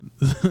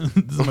This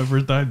is my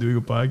first time doing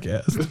a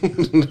podcast.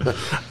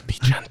 Be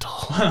gentle.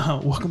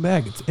 Welcome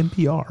back. It's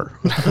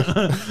NPR.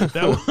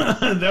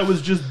 that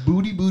was just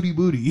booty,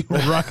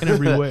 rocking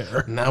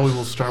everywhere. Now we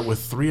will start with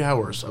 3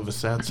 hours of a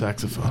sad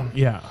saxophone.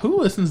 Yeah. Who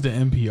listens to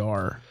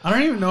NPR? I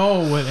don't even know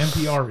what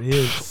NPR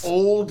is.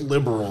 Old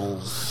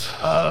liberals.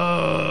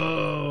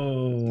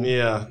 Oh.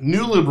 Yeah.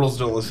 New liberals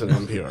don't listen to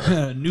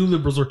NPR. New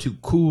liberals are too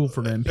cool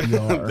for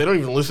NPR. They don't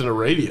even listen to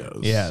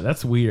radios. Yeah,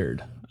 that's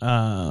weird.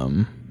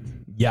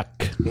 Yuck.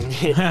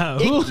 Icky.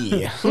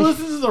 Who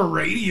listens to the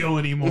radio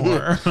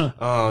anymore?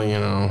 Oh, you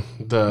know,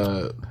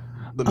 the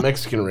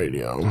Mexican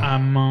radio.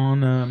 I'm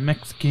on a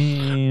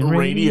Mexican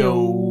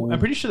radio. I'm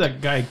pretty sure that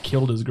guy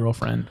killed his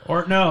girlfriend.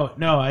 Or no,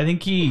 I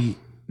think he's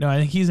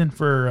in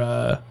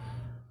for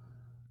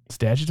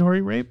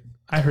statutory rape.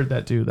 I heard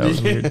that too. That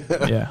was weird.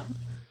 Yeah.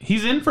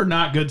 He's in for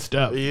not good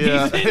stuff.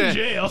 Yeah. He's in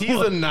jail.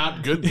 He's a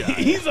not good guy.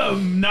 He's a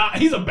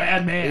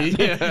bad man.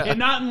 Yeah. And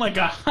not in like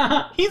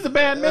a he's a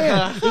bad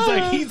man. It's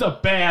like he's a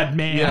bad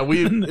man. Yeah,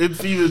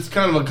 it's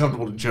kind of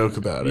uncomfortable to joke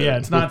about it. Yeah,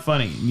 it's not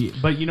funny.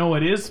 But you know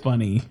what is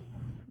funny?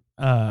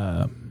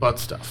 Butt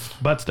stuff.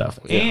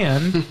 Yeah.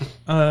 And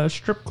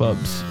strip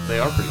clubs. They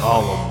are pretty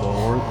All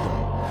aboard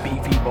the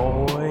Beefy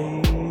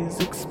Boys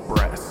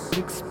Express.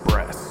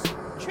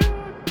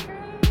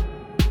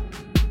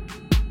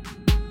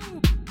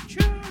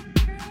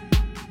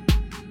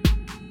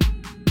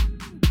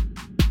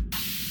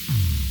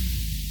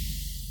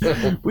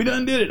 We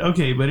done did it.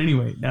 Okay, but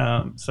anyway,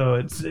 so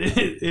it's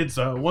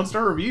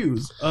 1-star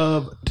reviews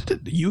of,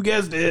 you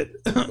guessed it,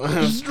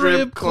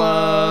 strip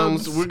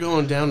clubs. We're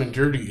going down and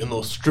dirty in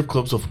those strip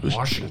clubs of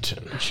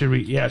Washington. Should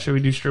we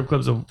do strip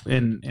clubs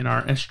in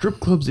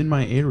strip clubs in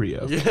my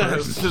area? Yeah,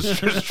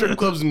 strip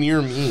clubs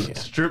near me.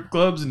 Strip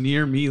clubs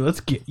near me. Let's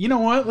get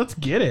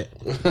it.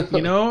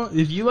 You know,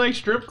 if you like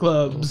strip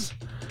clubs,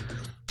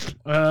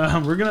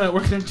 we're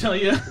gonna tell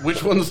you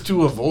Which ones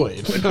to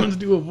avoid. which ones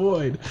to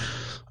avoid.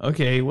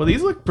 Okay, well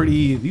these look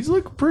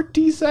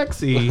pretty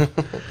sexy.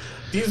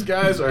 These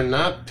guys are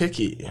not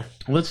picky.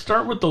 Let's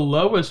start with the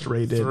lowest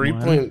rated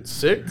 3.6,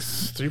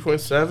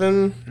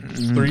 3.7,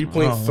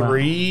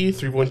 3.3,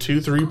 3.2,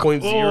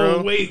 3.0.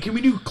 Oh, wait, can we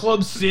do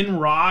Club Sin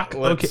Rock?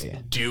 Let's Okay.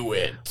 do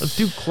it. Let's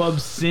do Club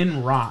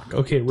Sin Rock.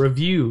 Okay,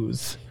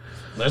 reviews.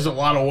 There's a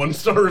lot of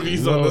 1-star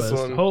reviews on this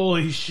Lowest. one.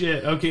 Holy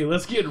shit. Okay,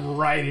 let's get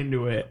right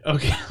into it.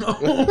 Okay.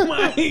 Oh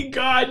my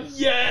god,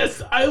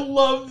 yes! I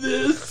love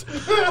this!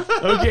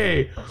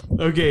 Okay.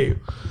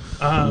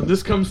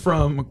 This comes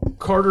from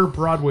Carter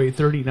Broadway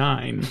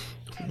 39.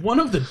 One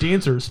of the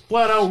dancers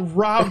flat out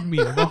robbed me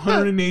of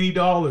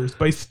 $180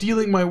 by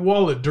stealing my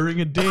wallet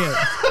during a dance.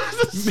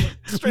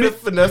 Straight up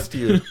finessed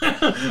you.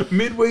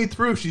 Midway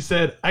through, she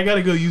said, "I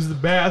gotta go use the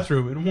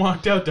bathroom," and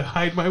walked out to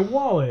hide my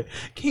wallet.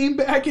 Came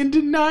back and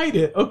denied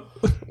it. Oh.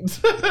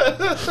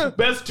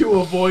 Best to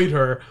avoid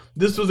her.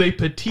 This was a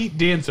petite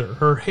dancer.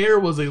 Her hair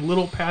was a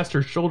little past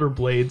her shoulder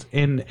blades,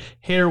 and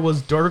hair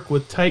was dark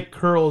with tight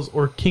curls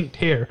or kinked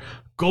hair.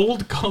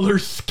 Gold color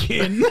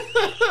skin,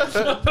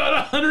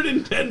 about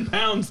 110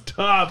 pounds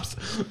tops,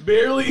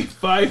 barely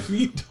 5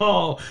 feet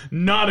tall,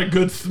 not a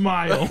good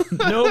smile,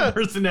 no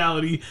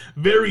personality,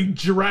 very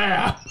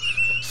drab.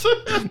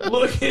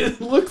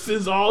 Looks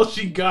is all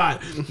she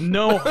got.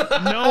 No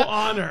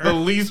honor. The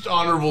least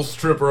honorable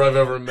stripper I've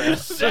ever met.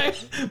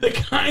 The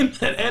kind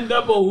that end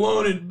up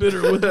alone and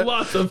bitter with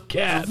lots of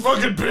cats.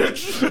 Fucking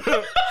bitch.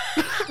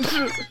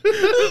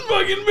 This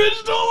fucking bitch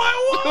stole my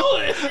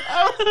wallet.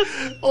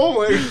 Oh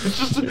my, it's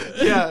just,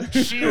 yeah,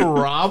 she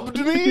robbed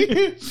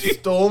me? She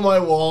stole my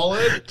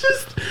wallet?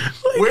 Just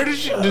like, Where did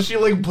she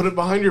like put it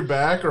behind your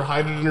back or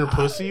hide it in her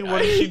pussy?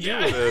 What did she do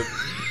with it?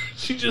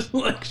 She just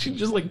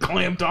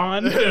clamped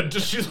on. Yeah,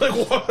 she's like,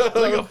 what?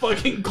 Like a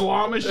fucking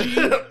claw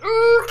machine.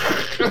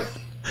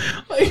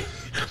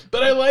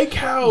 But I like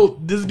how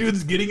this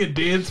dude's getting a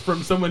dance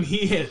from someone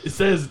he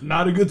says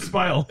not a good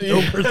smile,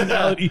 no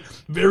personality,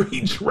 very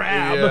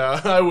drab.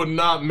 Yeah, I would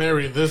not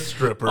marry this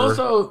stripper.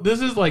 Also,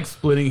 this is like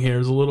splitting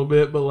hairs a little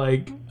bit, but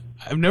like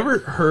I've never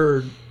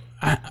heard.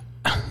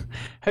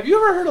 Have you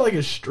ever heard of like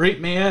a straight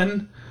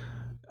man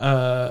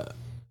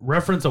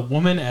reference a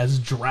woman as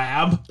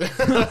drab?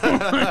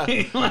 Her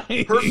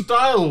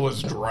style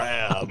was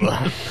drab.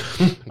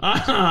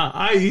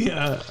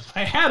 I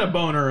had a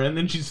boner and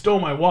then she stole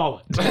my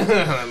wallet.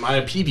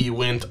 My PB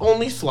went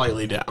only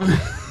slightly down.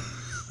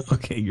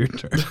 Okay, your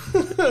turn.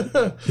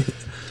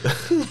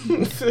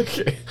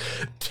 Okay.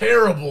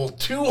 Terrible.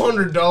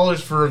 $200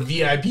 for a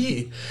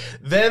VIP.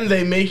 Then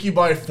they make you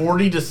buy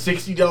 $40 to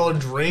 $60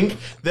 drink.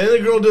 Then the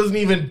girl doesn't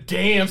even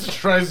dance.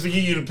 Tries to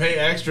get you to pay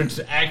extra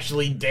to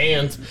actually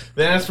dance.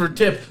 Then asks for a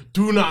tip.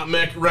 Do not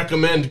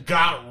recommend.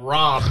 Got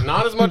robbed.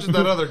 Not as much as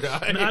that other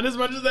guy. Not as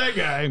much as that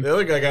guy. The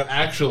other guy got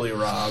actually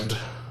robbed.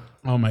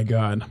 Oh my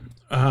god.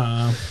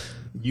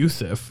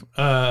 Yusuf,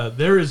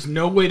 there is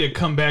no way to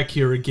come back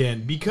here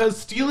again because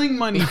stealing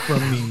money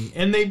from me,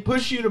 and they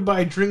push you to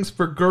buy drinks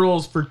for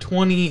girls for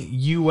 20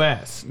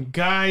 US.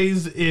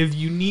 Guys, if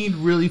you need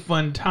really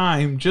fun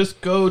time,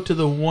 just go to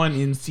the one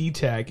in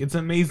SeaTac. It's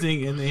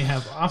amazing, and they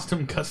have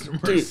awesome customer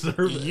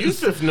service.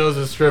 Yusuf knows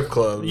his strip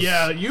clubs.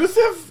 Yeah,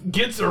 Yusuf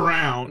gets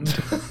around.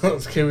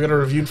 Okay, we got a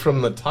review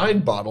from the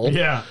Tide bottle.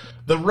 Yeah.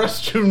 The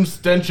restroom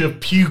stench of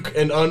puke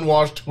and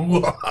unwashed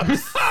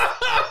hoo-ha's.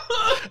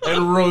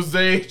 And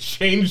Rosé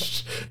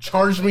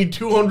charged me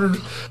 $200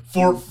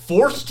 for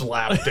forced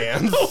lap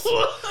dance.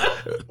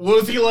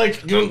 Was he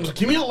like,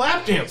 give me a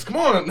lap dance? Come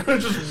on.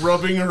 Just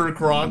rubbing her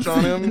crotch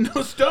on him.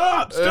 No,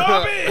 stop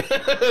it.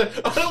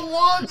 I don't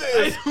want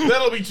this.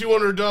 That'll be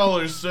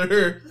 $200,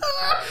 sir.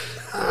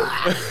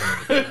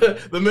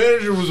 The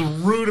manager was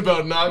rude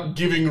about not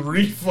giving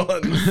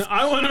refunds.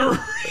 I want a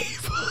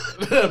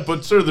refund.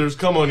 But sir, there's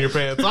cum on your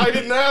pants. I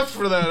didn't ask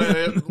for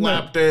that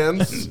lap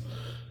dance.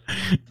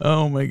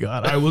 Oh my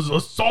god, I was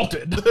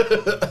assaulted.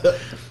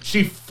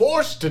 She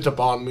forced it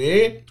upon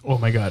me. Oh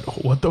my god,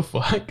 what the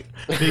fuck?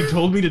 They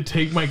told me to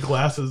take my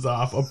glasses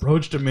off,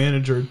 approached a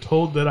manager,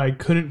 told that I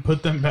couldn't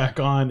put them back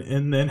on,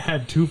 and then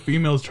had two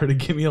females try to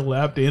give me a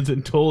lap dance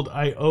and told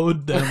I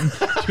owed them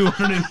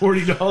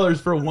 $240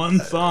 for one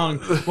song.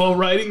 While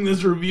writing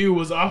this review,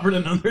 was offered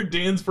another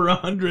dance for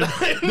 $100.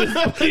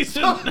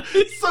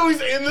 So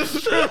he's in the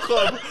strip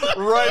club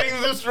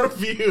writing this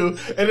review,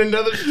 and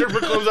another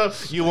stripper comes up.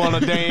 You want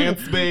to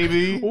dance,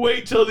 baby?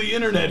 Wait till the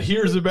internet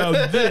hears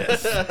about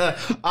this.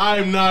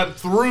 I'm not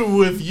through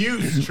with you,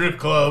 strip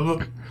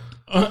club.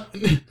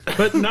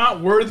 But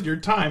not worth your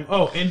time.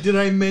 Oh, and did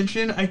I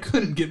mention I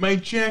couldn't get my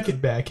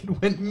jacket back?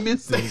 It went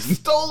missing. They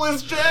stole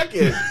his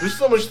jacket. There's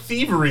so much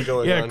thievery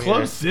going on. Yeah,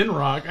 Club Sin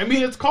Rock. I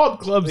mean, it's called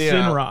Club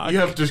Sin Rock. You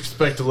have to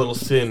expect a little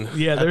sin.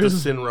 Yeah, at there's the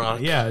Sin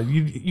Rock. Yeah,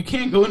 you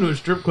can't go into a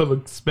strip club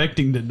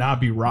expecting to not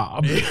be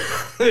robbed.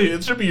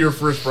 It should be your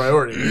first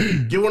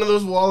priority. Get one of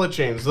those wallet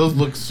chains. Those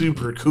look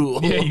super cool.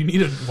 Yeah, you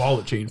need a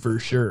wallet chain for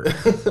sure.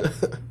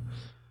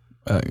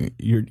 Okay.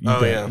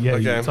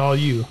 It's all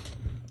you.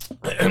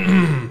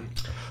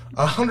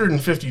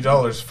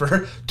 $150 for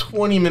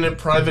 20-minute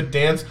private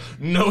dance,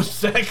 no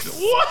sex,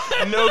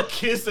 What? no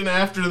kissing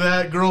after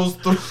that, girls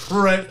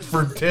threat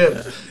for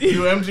tips.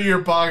 You empty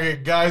your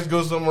pocket, guys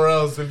go somewhere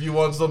else if you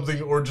want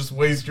something or just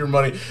waste your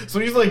money. So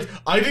he's like,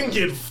 I didn't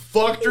get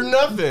fucked or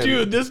nothing.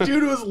 Dude, this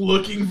dude was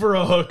looking for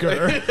a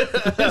hooker.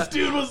 This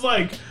dude was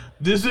like,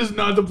 this is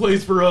not the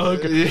place for a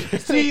hooker. Yeah.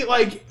 See,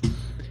 like,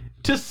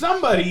 to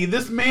somebody,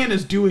 this man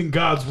is doing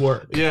God's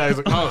work. Yeah, he's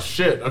like, oh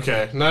shit,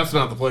 okay, that's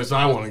not the place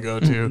I want to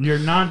go to. You're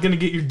not going to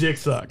get your dick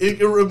sucked.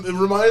 It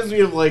reminds me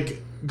of like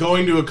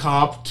going to a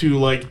cop to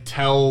like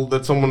tell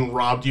that someone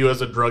robbed you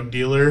as a drug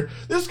dealer.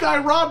 This guy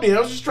robbed me. I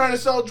was just trying to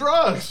sell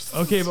drugs.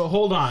 Okay, but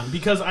hold on,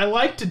 because I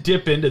like to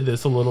dip into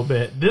this a little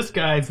bit. This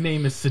guy's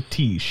name is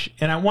Satish,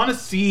 and I want to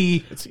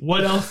see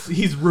what else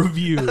he's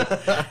reviewed.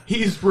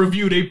 He's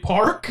reviewed a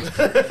park.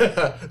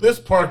 This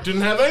park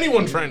didn't have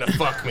anyone trying to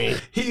fuck me.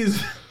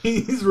 He's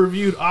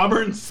reviewed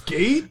Auburn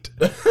Skate.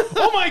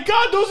 Oh my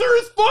god, those are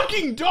his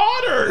fucking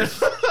daughters.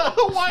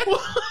 What the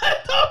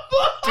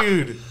fuck?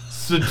 Dude,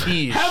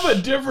 Satish. Have a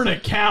different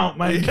account,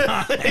 my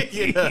guy.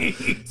 Yeah.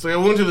 So I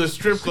went to the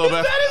strip club. Is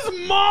that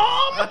his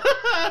mom?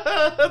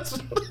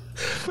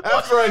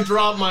 After I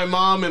dropped my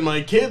mom and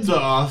my kids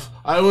off,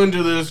 I went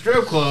to the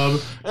strip club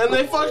and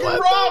they fucking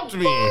robbed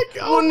me.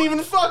 Wouldn't even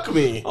fuck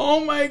me. Oh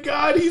my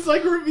god, he's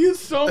like reviewed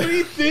so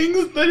many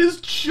things that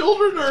his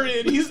children are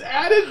in. He's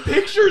added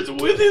pictures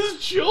with his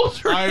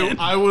children.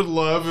 I would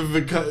love if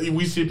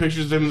we see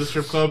pictures of him in the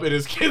strip club and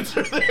his kids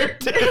are there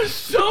too. There's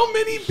so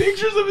many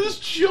pictures of his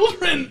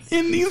children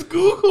in these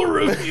Google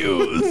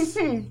reviews.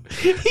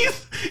 He's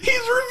reviewing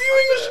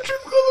a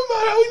strip club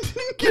about how he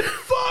didn't get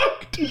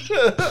fucked.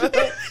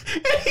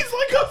 And he's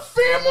like a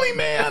family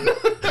man.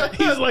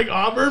 He's like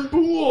Auburn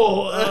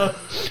Pool,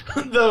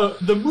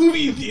 the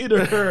movie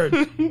theater.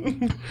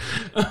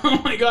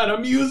 Oh my god, a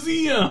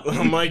museum.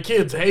 My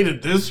kids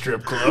hated this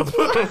strip club.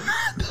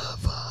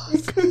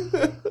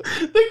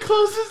 The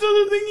closest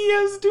other thing he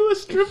has to a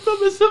strip club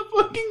is a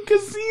fucking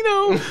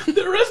casino.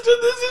 The rest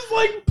of this is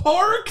like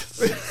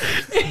parks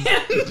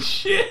and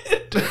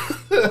shit.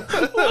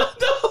 What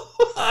the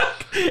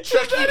fuck?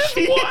 Chuck Is that E. his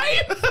Cheese.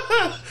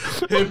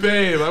 wife? Hey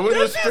babe, I went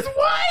That's his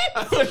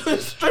wife? to the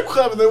strip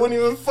club and they wouldn't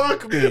even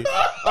fuck me.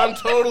 I'm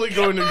totally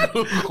going to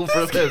Google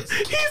for this.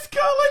 He's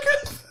got like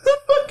a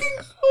fucking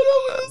photo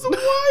of his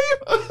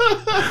wife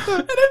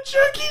and a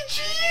Chuck E.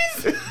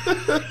 Cheese.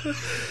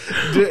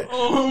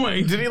 Oh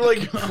my god. Did he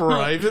like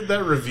private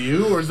that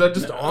review or is that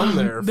just on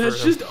there?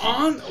 That's just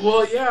on.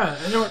 Well, yeah.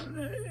 I don't.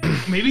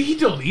 Maybe he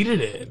deleted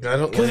it. I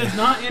don't because like- it's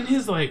not in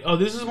his like. Oh,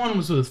 this is one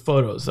was with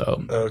photos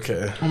though.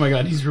 Okay. Oh my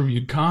god, he's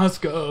reviewed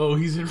Costco.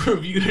 He's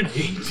reviewed an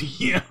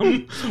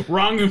ATM.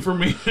 Wrong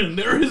information.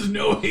 There is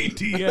no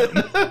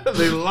ATM.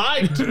 They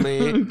lied to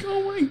me.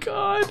 Oh my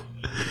god.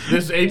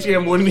 This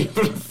ATM wouldn't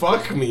even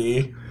fuck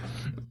me.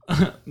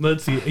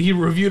 Let's see. He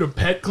reviewed a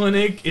pet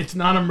clinic. It's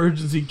not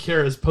emergency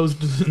care as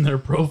posted in their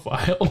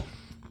profile.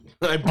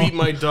 I beat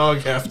my dog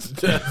half to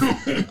death.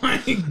 Oh my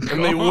God.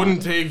 And they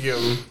wouldn't take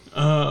him.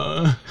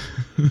 God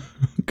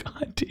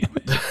damn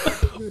it.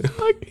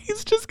 Fuck,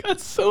 he's just got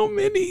so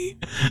many.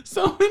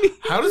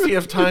 How does he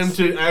have time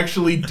to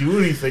actually do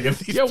anything at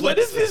these places? What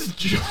is his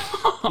job?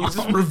 He's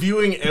just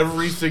reviewing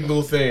every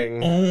single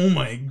thing. Oh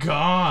my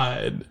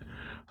God.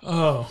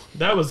 Oh,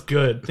 that was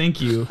good. Thank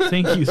you,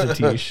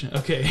 Satish.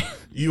 Okay.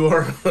 You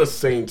are a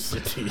saint,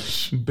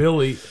 Satish.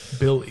 Billy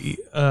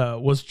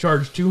was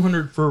charged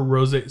 $200 for a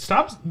rose.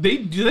 Stop. Do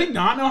they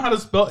not know how to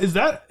spell? Is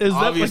that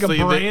Obviously,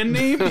 like a brand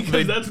name?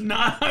 Because that's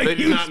not how They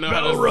do you not know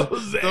how spell to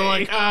rose. They're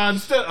like,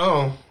 instead,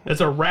 That's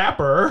a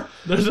rapper.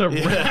 There's a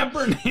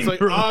rapper named It's like,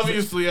 Rose.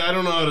 obviously, I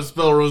don't know how to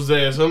spell rose, so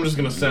I'm just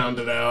going to sound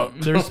it out.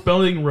 They're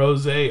spelling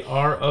rose, Rozay.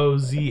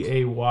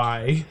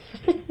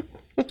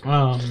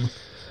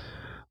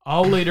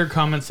 I'll later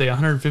comment say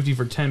 150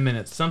 for 10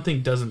 minutes.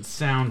 Something doesn't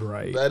sound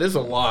right. That is a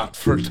lot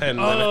for 10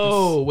 minutes.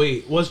 Oh,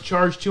 wait. Was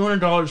charged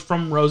 $200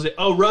 from Rose.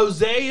 Oh,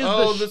 Rose is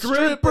the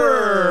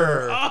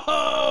stripper.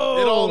 Oh.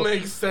 It all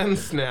makes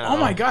sense now. Oh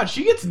my God,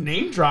 she gets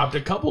name dropped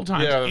a couple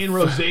times. Yeah. And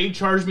Rose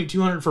charged me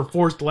 $200 for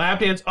forced lap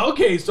dance.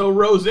 Okay, so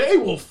Rose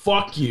will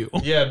fuck you.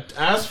 Yeah,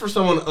 ask for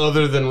someone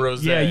other than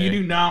Rose. Yeah, you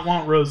do not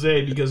want Rose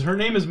because her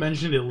name is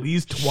mentioned at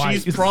least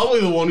twice. She's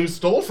probably the one who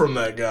stole from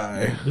that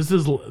guy. This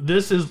is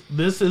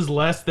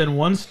less than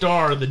 1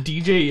 star. The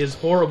DJ is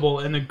horrible,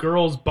 and the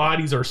girls'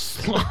 bodies are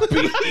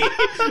sloppy.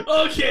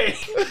 Okay,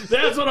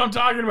 that's what I'm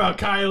talking about,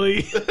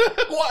 Kylie.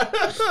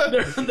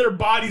 What? Their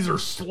bodies are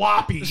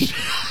sloppy.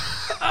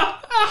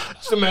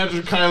 Just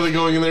imagine Kylie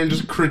going in there and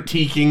just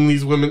critiquing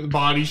these women,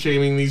 body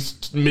shaming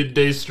these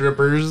midday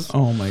strippers.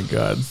 Oh my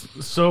God,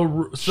 so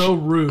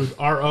rude.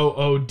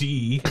 ROOD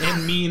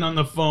and mean on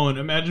the phone.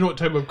 Imagine what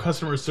type of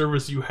customer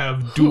service you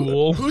have.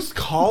 Dual. Who's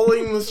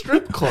calling the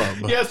strip club?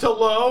 Yes,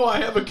 hello. I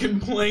have a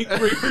complaint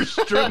for your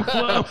strip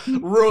club.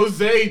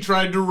 Rose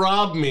tried to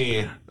rob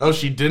me. Oh,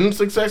 she didn't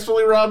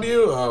successfully rob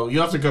you? Oh, you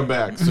have to come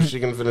back so she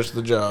can finish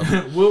the job.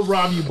 We'll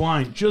rob you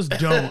blind. Just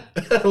don't.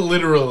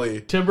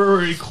 Literally.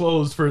 Temporary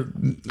closed for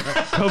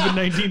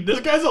COVID-19.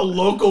 This guy's a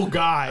local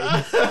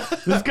guy.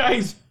 This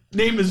guy's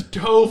name is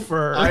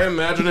Topher. I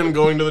imagine him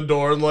going to the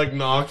door and like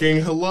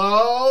knocking.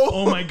 Hello?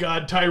 Oh my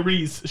God,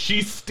 Tyrese.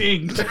 She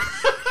stinked.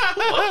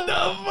 What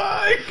the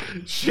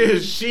fuck?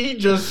 She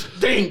just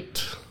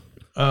stinked.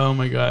 Oh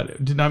my God.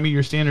 Did not meet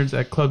your standards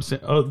at Club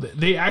Oh,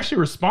 they actually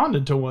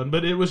responded to one,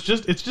 but it's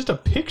just a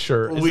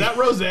picture. Is that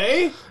Rose?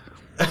 Wait,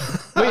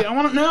 I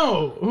want to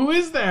know. Who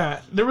is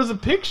that? There was a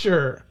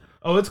picture.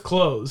 Oh, it's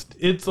closed.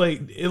 It's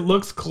like, it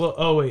looks close.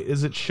 Oh, wait,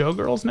 is it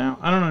Showgirls now?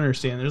 I don't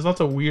understand. There's lots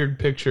of weird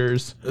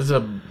pictures. It's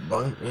a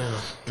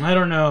yeah. I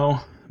don't know.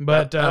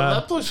 But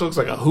that place looks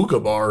like a hookah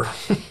bar.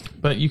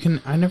 But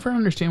I never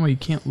understand why you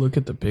can't look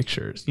at the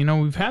pictures. You know,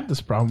 we've had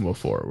this problem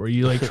before where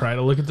you like try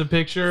to look at the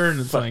picture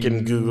and it's fucking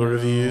like Google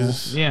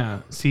reviews.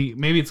 Yeah. See,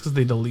 maybe it's because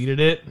they deleted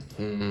it.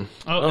 Mm-hmm.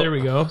 Oh, there we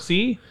go.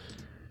 See?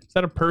 Is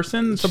that a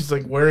person? She's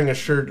like wearing a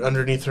shirt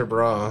underneath her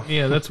bra.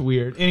 Yeah, that's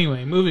weird.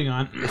 Anyway, moving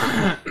on.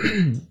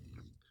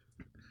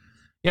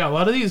 Yeah, a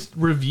lot of these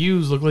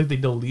reviews look like they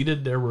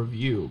deleted their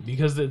review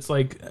because it's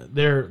like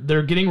they're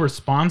getting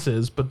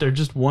responses, but they're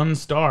just 1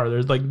 star.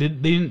 There's like they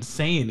didn't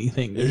say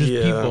anything. They're just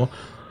people.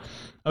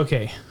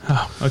 Okay.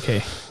 Oh,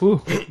 okay.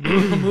 Ooh.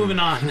 Moving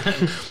on.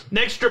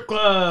 Next strip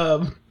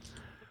club.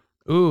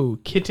 Ooh,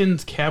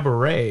 Kittens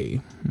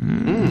Cabaret.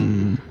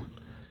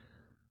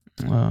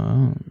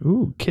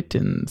 Ooh,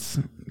 Kittens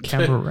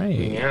Cabaret.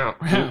 Meow.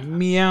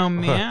 Meow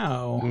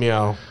meow.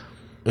 Meow.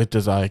 It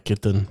is I,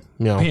 kitten.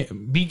 Meow.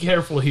 Be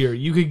careful here.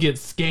 You could get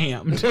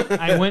scammed.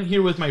 I went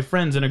here with my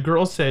friends, and a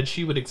girl said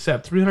she would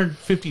accept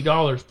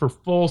 $350 for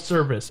full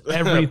service,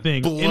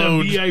 everything, in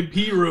a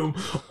VIP room.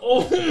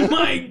 Oh,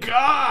 my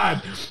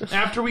God.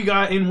 After we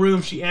got in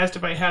room, she asked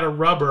if I had a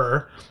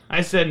rubber.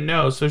 I said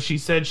no, so she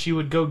said she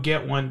would go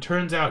get one.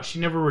 Turns out she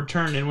never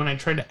returned, and when I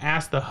tried to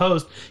ask the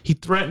host, he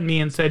threatened me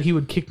and said he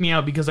would kick me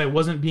out because I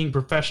wasn't being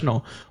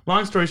professional.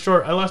 Long story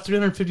short, I lost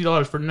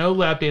 $350 for no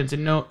lap dance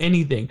and no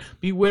anything.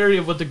 Be wary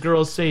of what the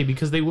girls say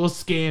because they will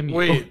scam you.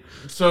 Wait,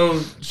 so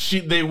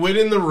they went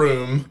in the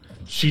room.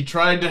 She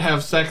tried to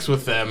have sex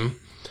with them.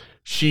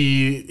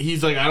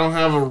 He's like, I don't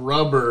have a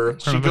rubber.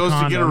 She goes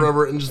to get a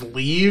rubber and just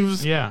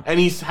leaves. Yeah. And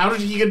how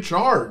did he get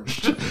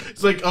charged?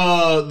 It's like,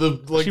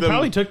 she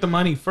probably took the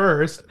money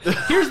first.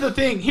 Here's the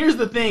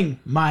thing,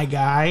 my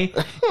guy,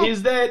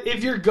 is that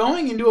if you're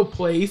going into a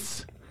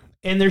place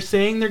and they're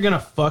saying they're gonna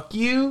fuck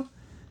you,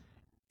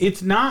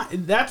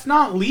 that's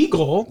not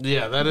legal.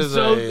 Yeah, that is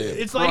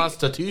it's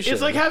prostitution. It's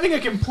like having a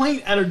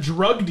complaint at a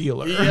drug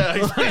dealer. Yeah,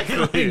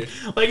 exactly.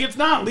 like it's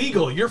not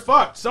legal. You're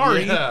fucked.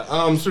 Sorry.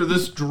 Yeah. So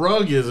this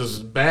drug is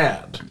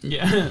bad.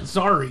 Yeah.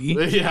 Sorry.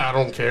 Yeah, I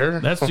don't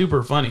care. That's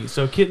super funny.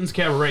 So Kittens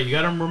Cabaret, you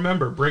got to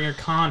remember, bring a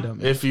condom.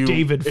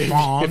 David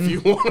Fong. If you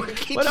want to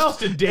keep what else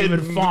did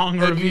David Fong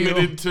review?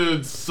 Admitted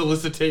to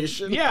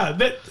solicitation. Yeah.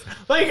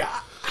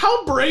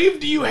 How brave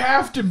do you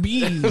have to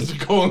be?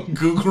 To go on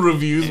Google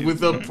reviews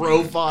with a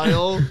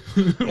profile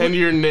and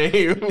your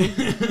name.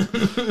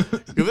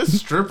 This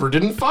stripper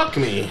didn't fuck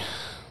me.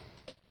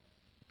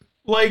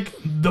 Like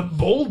the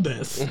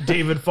boldness,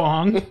 David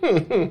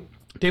Fong.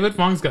 David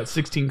Fong's got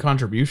 16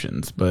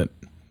 contributions, but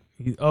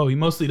he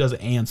mostly does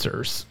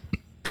answers.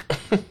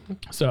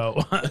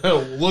 So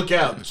look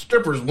out,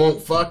 strippers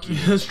won't fuck you.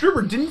 the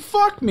stripper didn't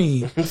fuck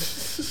me.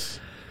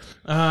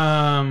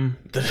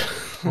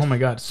 Oh my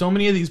god, so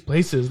many of these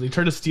places, they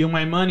try to steal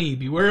my money.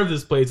 Beware of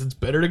this place. It's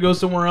better to go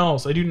somewhere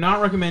else. I do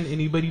not recommend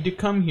anybody to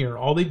come here.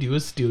 All they do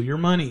is steal your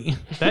money.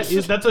 That's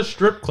a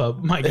strip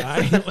club, my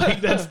guy.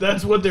 Like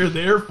that's what they're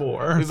there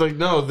for. He's like,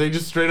 no, they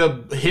just straight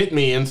up hit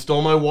me and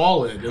stole my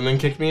wallet and then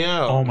kicked me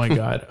out. Oh my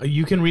god.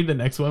 You can read the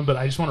next one, but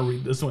I just want to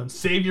read this one.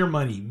 Save your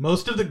money.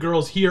 Most of the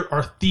girls here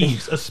are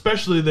thieves,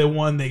 especially the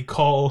one they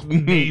call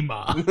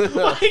Nema.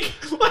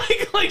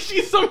 like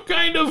she's some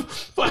kind of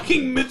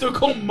fucking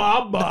mythical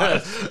mob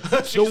boss.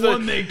 The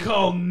one they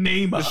call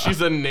Nema.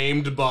 She's a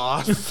named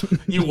boss.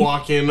 You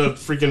walk in, a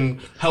freaking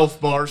health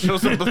bar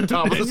shows up at the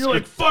top of the And you're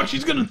like, fuck,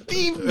 she's gonna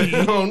thieve me.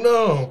 Oh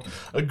no.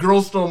 A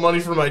girl stole money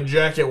from my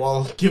jacket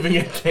while giving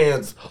a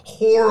dance.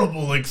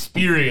 Horrible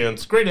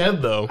experience. Great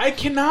head though.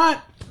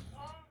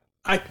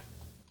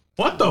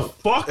 What the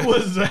fuck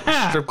was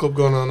that? Strip club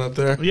going on out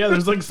there. Yeah,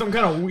 there's like some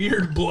kind of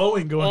weird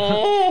blowing going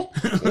on.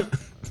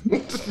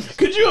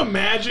 Could you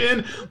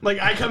imagine, like,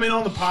 I come in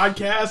on the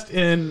podcast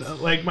and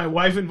like my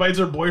wife invites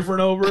her boyfriend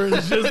over and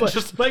it's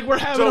just like we're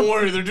having Don't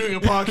worry, they're doing a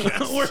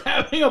podcast. we're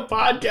having a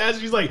podcast.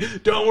 She's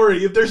like, don't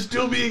worry, if they're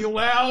still being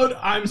loud,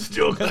 I'm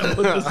still gonna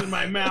put this in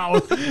my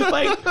mouth.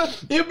 Like,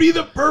 it'd be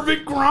the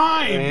perfect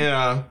crime.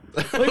 Yeah.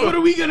 Like, what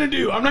are we gonna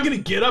do? I'm not gonna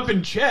get up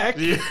and check.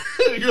 Yeah.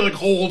 You're like,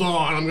 hold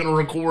on, I'm gonna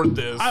record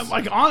this. I'm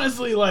like,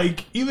 honestly,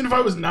 like, even if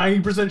I was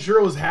 90% sure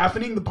it was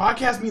happening, the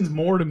podcast means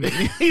more to me.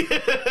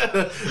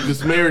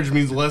 This marriage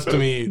means less to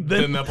me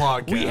than the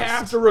podcast. We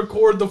have to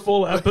record the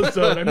full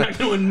episode. I'm not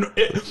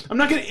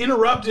gonna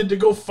interrupt it to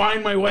go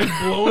find my wife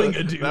blowing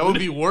a dude. That would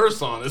be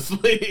worse,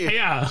 honestly.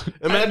 Yeah.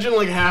 Imagine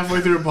like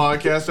halfway through a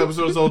podcast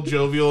episode, it's all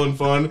jovial and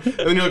fun, and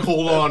then you're like,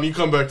 hold on, you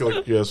come back, you're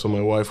like, yeah, so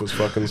my wife was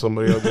fucking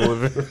somebody out the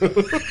living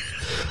room.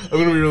 I'm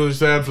gonna be really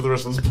sad for the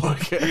rest of this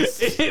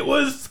podcast. It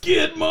was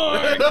skid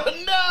mark. No,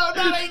 not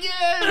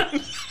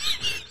again.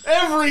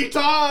 Every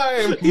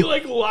time. He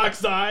like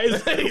locks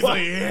eyes. He's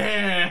like,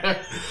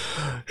 yeah.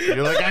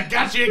 You're like, I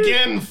got you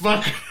again,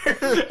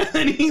 fucker. And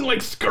then he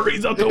like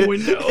scurries out the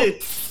window.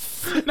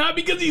 Not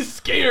because he's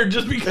scared,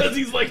 just because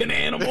he's like an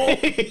animal.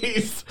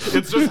 It's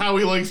just how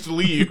he likes to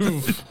leave.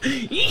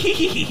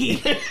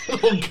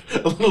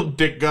 a little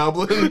dick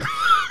goblin.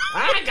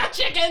 I got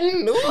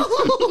chicken.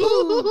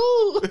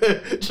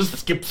 Just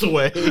skips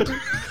away.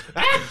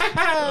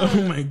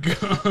 Oh my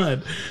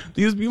god.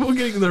 These people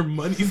getting their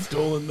money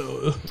stolen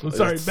though. I'm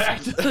sorry,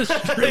 back to the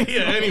street.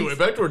 Yeah, anyway,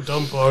 back to our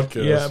dumb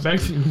podcast. Yeah, back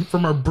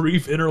from our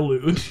brief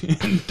interlude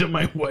to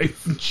my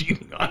wife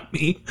cheating on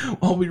me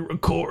while we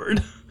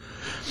record.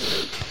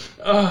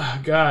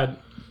 Oh god.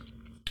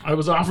 I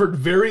was offered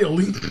very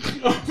illegal.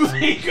 Oh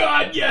my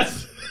god,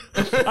 yes.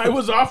 I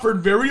was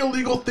offered very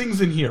illegal things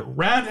in here.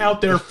 Ran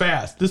out there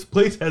fast. This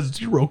place has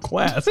zero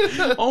class.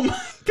 Oh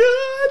my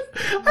god.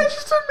 I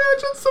just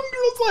imagine some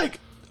girl's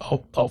like,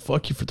 I'll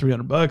fuck you for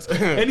 $300.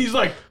 And he's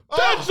like,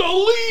 that's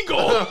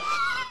illegal.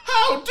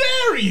 How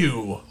dare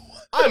you?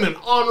 I'm an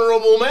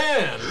honorable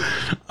man.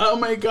 Oh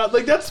my god.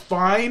 Like, that's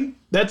fine.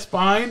 That's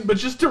fine. But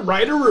just to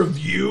write a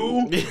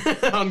review,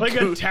 like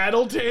a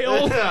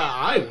tattletale.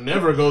 I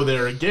never go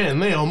there again.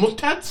 They almost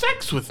had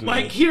sex with me.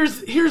 Like,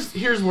 here's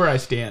where I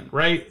stand,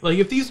 right? Like,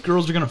 if these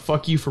girls are gonna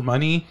fuck you for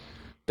money,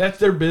 that's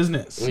their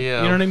business.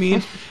 Yeah. You know what I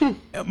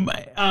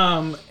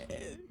mean?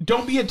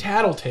 Don't be a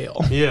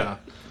tattletale. Yeah.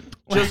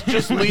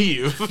 Just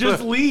leave.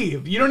 Just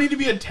leave. You don't need to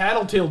be a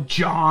tattletale,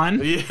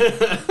 John.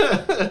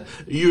 Yeah.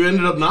 You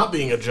ended up not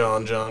being a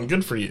John.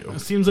 Good for you.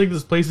 It seems like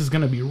this place is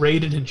going to be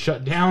raided and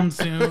shut down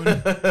soon.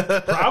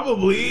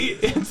 Probably.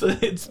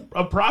 It's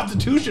a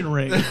prostitution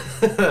ring.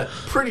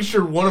 Pretty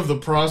sure one of the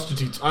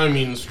prostitutes,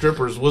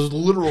 strippers, was a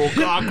literal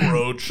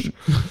cockroach.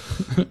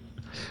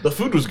 The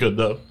food was good,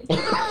 though.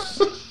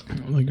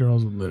 The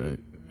girls were literally...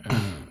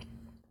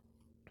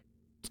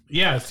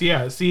 Yes,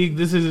 yeah. See,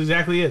 this is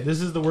exactly it. This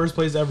is the worst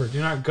place ever.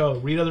 Do not go.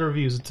 Read other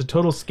reviews. It's a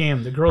total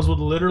scam. The girls would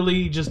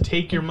literally just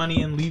take your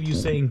money and leave you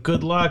saying,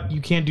 good luck,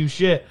 you can't do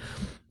shit.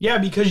 Yeah,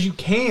 because you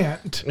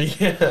can't.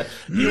 Yeah.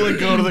 You like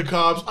go to the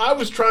cops. I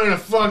was trying to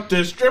fuck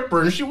this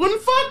stripper and she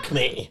wouldn't fuck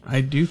me.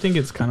 I do think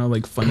it's kind of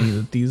like funny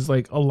that these,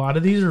 like, a lot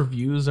of these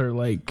reviews are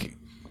like,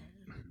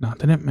 not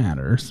that it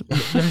matters,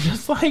 but they're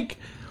just like,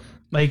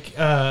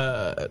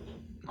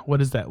 what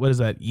is that? What is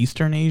that?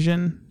 Eastern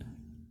Asian?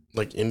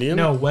 Like Indian?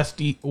 No,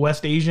 West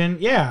Asian.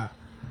 Yeah,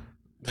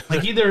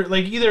 like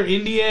either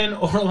Indian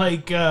or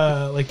like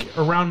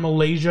around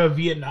Malaysia,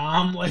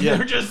 Vietnam. Like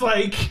they're just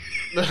like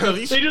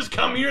they just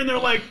come here and they're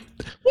like,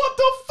 what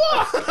the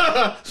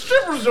fuck?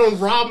 Strippers don't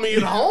rob me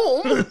at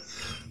home.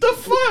 The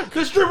fuck?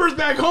 The strippers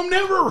back home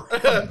never.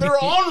 They're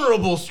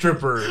honorable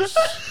strippers.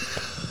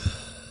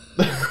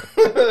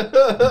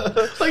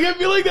 Like, I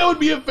feel like that would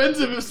be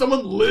offensive if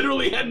someone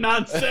literally had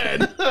not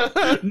said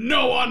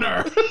no on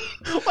her.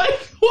 Like,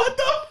 what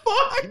the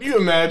fuck? Can you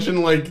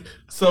imagine, like,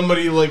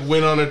 somebody, like,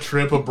 went on a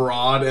trip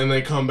abroad and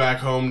they come back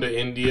home to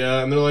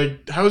India and they're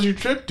like, how was your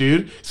trip,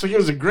 dude? It's like, it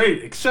was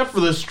great, except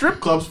for the strip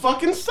clubs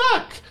fucking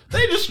suck.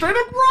 They just straight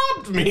up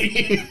robbed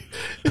me.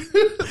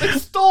 They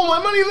stole my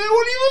money. They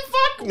wouldn't even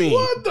fuck me.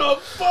 What the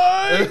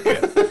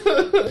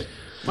fuck?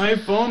 My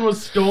phone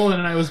was stolen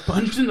and I was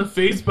punched in the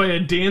face by a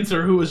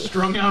dancer who was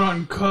strung out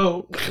on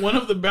coke. One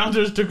of the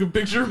bouncers took a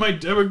picture of my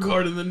debit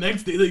card and the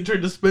next day they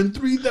tried to spend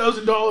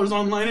 $3,000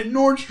 online at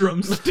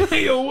Nordstrom.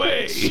 Stay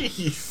away.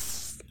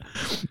 Jeez.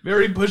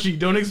 Very pushy.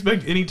 Don't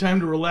expect any time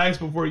to relax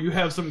before you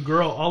have some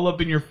girl all up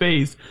in your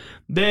face.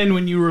 Then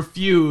when you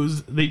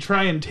refuse, they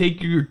try and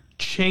take your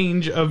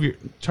change of your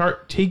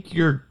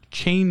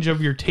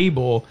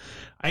table.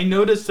 I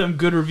noticed some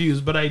good reviews,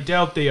 but I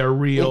doubt they are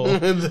real.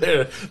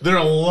 They're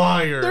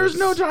liars. There's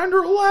no time to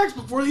relax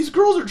before these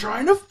girls are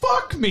trying to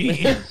fuck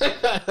me.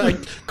 I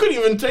couldn't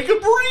even take a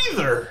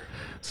breather.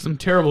 Some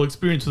terrible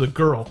experience with a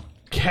girl.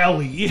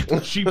 Kelly.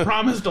 She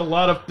promised a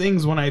lot of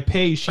things when I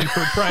pay. She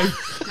for private.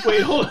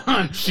 Wait, hold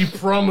on. She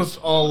promised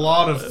a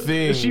lot of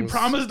things. She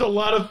promised a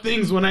lot of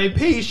things when I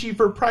pay. She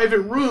for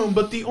private room,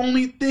 but the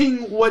only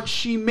thing what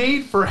she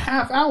made for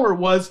half hour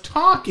was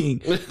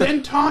talking.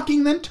 Then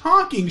talking, then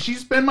talking. She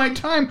spent my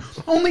time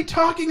only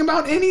talking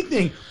about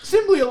anything.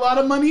 Simply a lot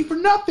of money for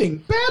nothing.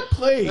 Bad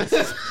place.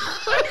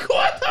 Like,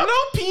 what the? No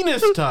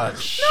penis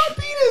touch. No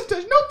penis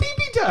touch. No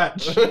pee-pee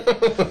touch.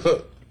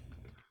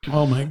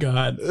 Oh my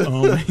god!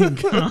 Oh my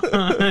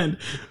god!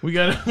 We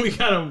gotta.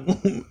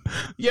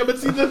 Yeah, but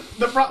see, the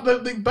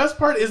best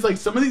part is like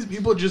some of these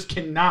people just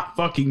cannot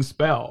fucking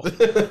spell, and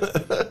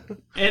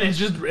it's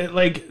just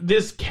like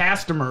this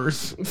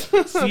castomers,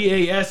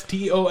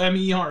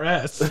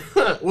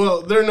 CASTOMERS.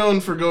 Well, they're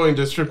known for going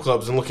to strip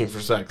clubs and looking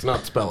for sex,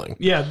 not spelling.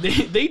 Yeah,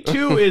 they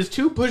too is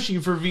too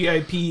pushy for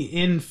VIP.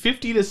 In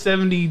 50 to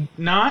 70,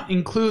 not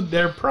include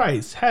their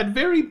price. Had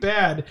very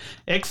bad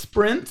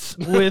experience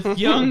with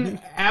young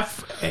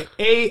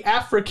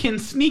African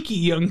sneaky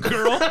young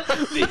girl.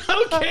 The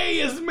OK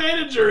is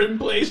manager in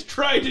place.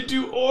 Tried to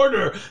do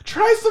order.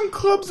 Try some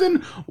clubs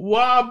in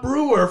Wa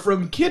Brewer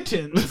from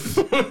Kittens.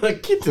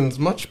 Kittens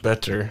much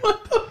better.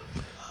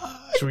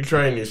 Should we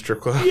try a new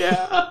strip club?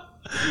 Yeah.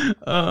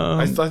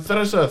 I thought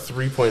I saw a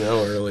 3.0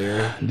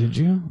 earlier. Did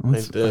you?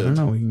 I did. I don't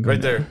know. We can go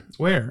right there.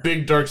 Where?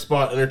 Big dark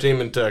spot,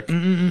 entertainment tech.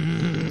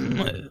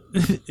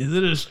 Is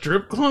it a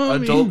strip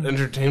club? Adult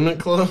entertainment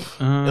club?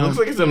 It looks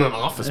like it's in an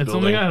office it's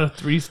building. only got a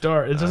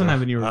 3-star. It doesn't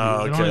have any reviews.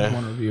 Oh, It okay. only has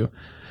one review.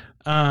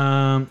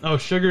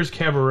 Sugar's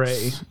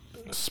Cabaret.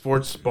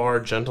 Sports Bar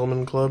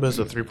Gentleman Club has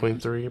a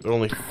 3.3, but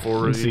only 4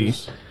 Let's see.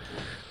 reviews.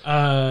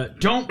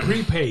 Don't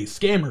prepay.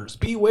 Scammers.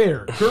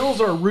 Beware.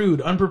 Girls are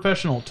rude,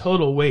 unprofessional,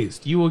 total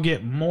waste. You will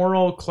get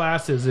moral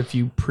classes if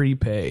you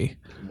prepay.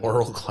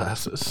 Moral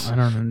classes. I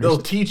don't understand. They'll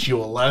teach you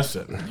a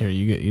lesson. Here,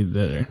 you get you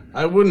there.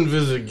 I wouldn't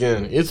visit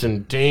again. It's a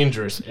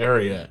dangerous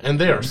area, and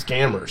they are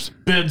scammers.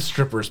 Bed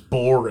strippers,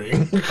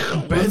 boring.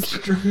 Bed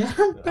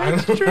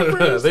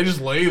strippers. They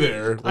just lay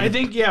there. I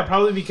think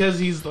probably because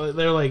they're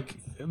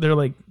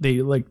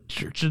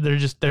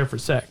just there for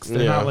sex.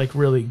 They're not like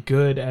really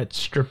good at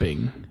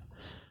stripping.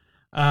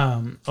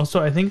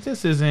 Also, I think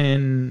this is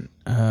in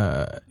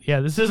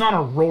this is on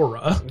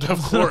Aurora.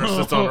 Of course,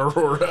 it's on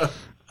Aurora.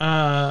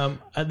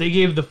 They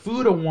gave the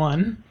food a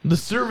 1, the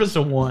service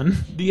a 1,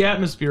 the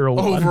atmosphere a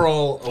 1.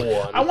 Overall,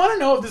 a 1. I want to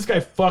know if this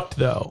guy fucked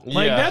though.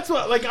 Like Yeah. that's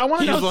what. Like I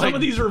want to know He's some like,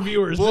 of these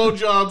reviewers.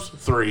 Blowjobs,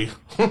 3.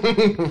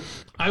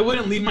 I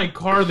wouldn't leave my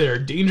car there.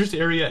 Dangerous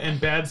area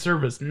and bad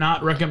service.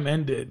 Not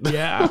recommended.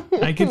 Yeah,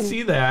 I can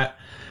see that.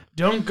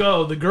 Don't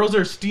go. The girls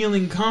are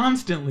stealing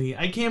constantly.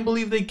 I can't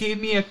believe they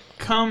gave me a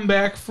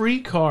comeback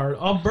free card.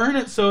 I'll burn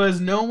it so as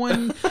no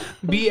one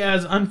be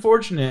as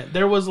unfortunate.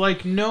 There was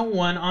like no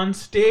one on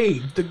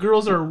stage. The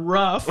girls are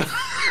rough.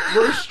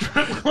 Worst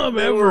strip club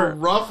They were ever.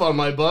 rough on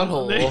my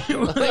butthole.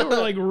 They were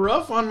like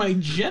rough on my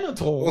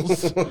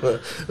genitals.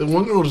 The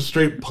one girl just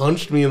straight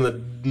punched me in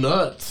the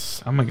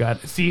nuts. Oh my god.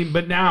 See,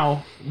 but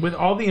now with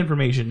all the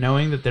information,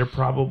 knowing that they're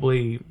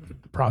probably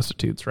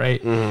prostitutes,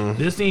 right?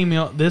 This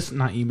review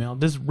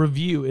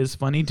is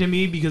funny to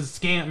me because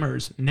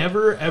scammers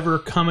never ever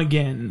come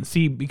again.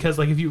 See, because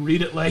like if you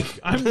read it like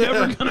I'm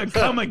never gonna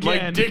come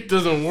again. My dick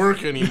doesn't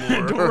work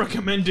anymore. Don't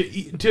recommend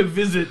to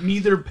visit,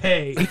 neither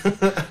pay.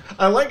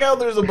 I like how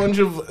there's a bunch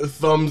of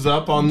thumbs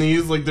up on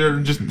these, like they're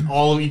just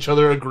all of each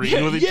other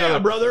agreeing with each other. Yeah,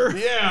 brother.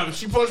 Yeah,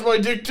 she punched my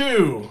dick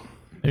too.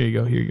 There you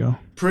go. Here you go.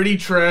 Pretty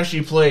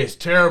trashy place,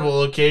 terrible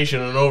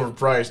location, and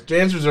overpriced.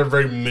 Dancers are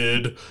very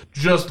mid,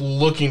 just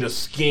looking to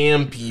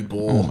scam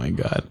people. Oh my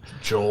god.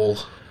 Joel.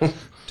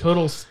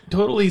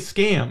 Totally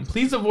scam.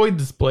 Please avoid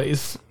this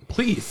place.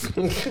 Please.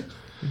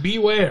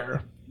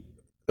 Beware.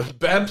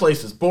 Bad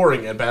places,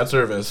 boring, and bad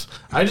service.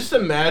 I just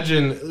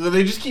imagine,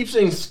 they just keep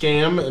saying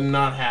scam and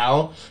not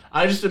how.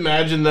 I just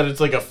imagine that it's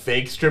like a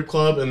fake strip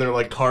club and they're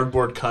like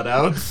cardboard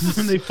cutouts.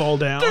 And they fall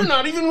down. They're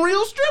not even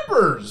real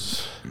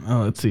strippers. Oh,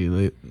 let's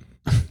see.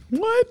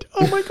 What?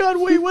 Oh my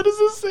god, wait, what does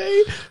this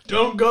say?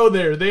 Don't go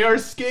there. They are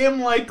scam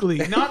likely.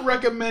 Not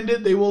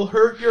recommended. They will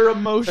hurt your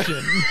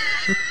emotion.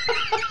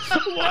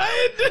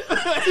 What?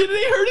 Did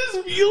they hurt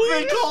his feelings?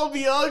 They called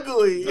me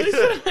ugly. They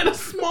said I had a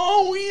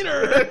small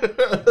wiener.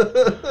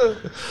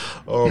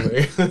 Oh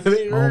man,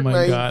 they hurt my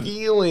my God.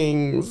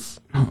 feelings.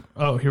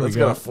 Oh, here Let's we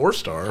go. got a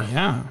 4-star.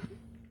 Yeah.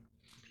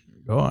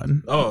 Go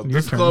on. Oh, Your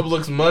this turn. club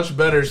looks much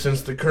better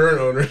since the current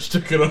owners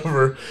took it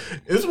over.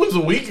 This one's a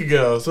week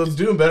ago, so it's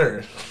doing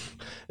better.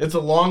 It's a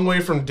long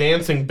way from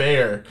Dancing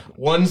Bear.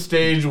 One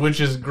stage,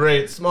 which is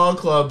great. Small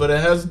club, but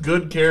it has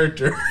good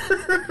character.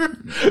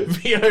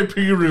 VIP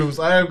rooms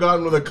I have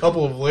gotten with a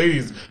couple of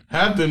ladies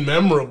have been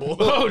memorable.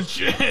 Oh,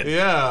 shit.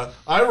 Yeah,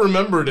 I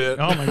remembered it.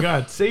 Oh, my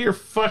God. Say your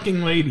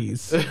fucking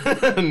ladies.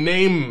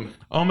 Name.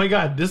 Oh, my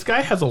God. This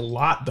guy has a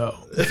lot,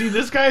 though. See,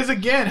 this guy's,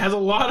 again, has a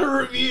lot of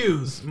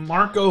reviews.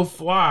 Marco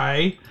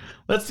Fly.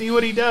 Let's see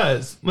what he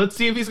does. Let's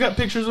see if he's got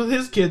pictures with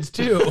his kids,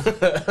 too.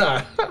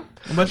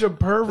 A bunch of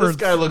perverts.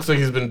 This guy looks like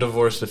he's been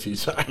divorced a few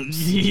times.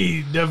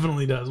 He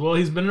definitely does. Well,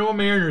 he's been to a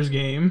Mariners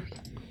game.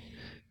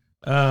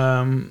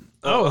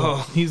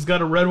 He's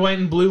got a red, white,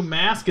 and blue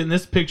mask in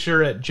this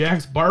picture at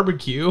Jack's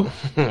Barbecue.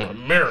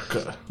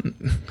 America.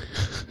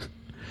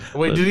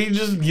 Wait, did he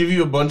just give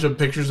you a bunch of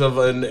pictures of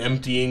an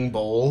emptying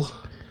bowl?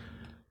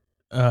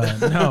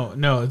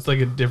 No, it's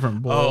like a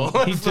different bowl.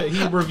 Oh.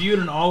 He reviewed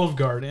an Olive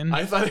Garden.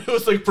 I thought it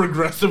was like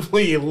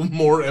progressively a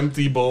more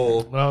empty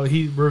bowl. Well,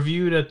 he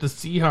reviewed at the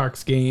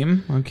Seahawks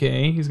game.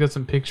 Okay, he's got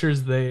some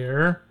pictures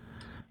there.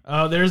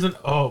 There's an...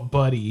 Oh,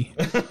 buddy.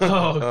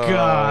 Oh,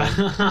 God.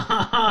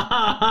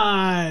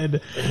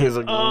 He's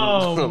like,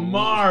 Oh,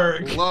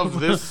 Mark. Love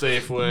this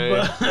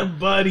Safeway.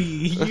 Buddy,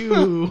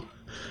 you...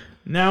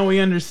 Now we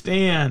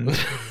understand.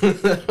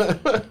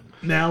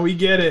 Now we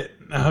get it.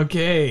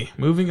 Okay,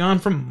 moving on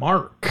from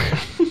Mark.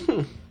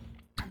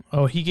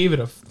 Oh, he gave it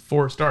a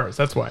 4 stars.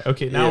 That's why.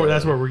 Okay, now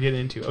that's what we're getting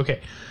into. Okay,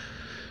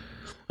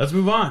 let's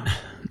move on.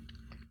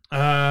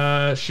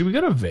 Should we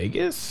go to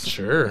Vegas?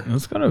 Sure.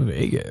 Let's go to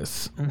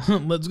Vegas.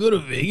 Let's go to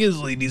Vegas,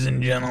 ladies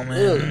and gentlemen.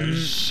 Oh,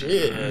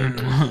 shit.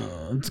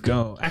 Let's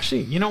go.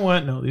 Actually, you know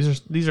what? No,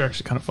 these are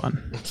actually kind of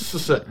fun.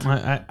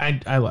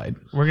 I lied.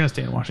 We're gonna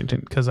stay in Washington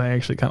because I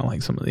actually kind of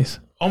like some of these.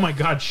 Oh my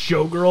God,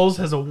 Showgirls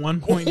has a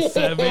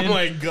 1.7. Oh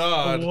my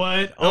God.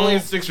 What? Only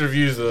 6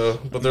 reviews though,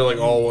 but they're like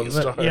all 1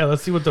 star. Yeah,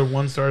 let's see what the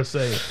 1 stars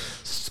say.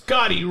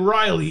 Scotty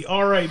Riley,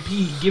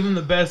 R.I.P. Give him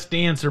the best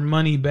dance or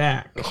money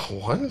back.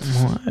 What?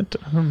 What?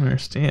 I don't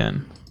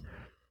understand.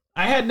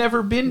 I had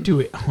never been to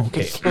it.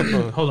 Okay,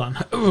 hold on.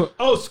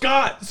 Oh,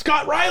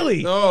 Scott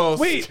Riley. Oh,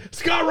 wait,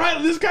 Scott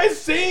Riley. This guy's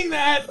saying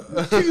that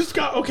to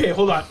Scott. Okay,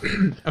 hold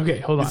on. Okay,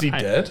 hold on. Is he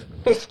dead?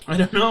 I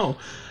don't know.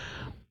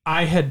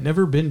 I had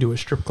never been to a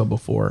strip club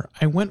before.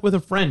 I went with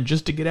a friend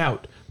just to get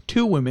out.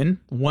 2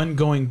 women, one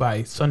going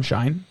by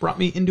Sunshine, brought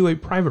me into a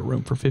private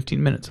room for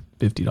 15 minutes,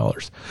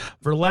 $50,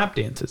 for lap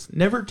dances.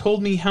 Never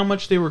told me how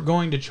much they were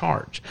going to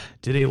charge.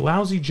 Did a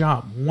lousy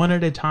job, one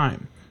at a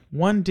time.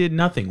 One did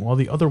nothing while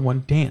the other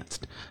one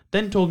danced.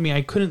 Then told me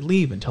I couldn't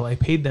leave until I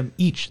paid them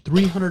each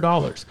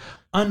 $300.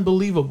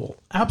 Unbelievable,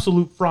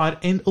 absolute fraud,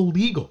 and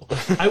illegal.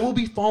 I will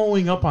be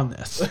following up on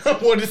this.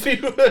 What is he?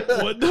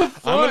 What the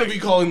fuck? I'm going to be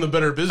calling the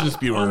Better Business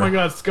Bureau. Oh my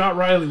God, Scott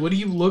Riley, what do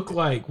you look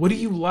like? What do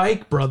you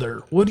like,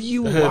 brother? What do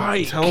you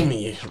like? Tell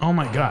me. Oh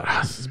my God,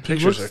 he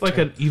pictures looks are like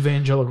an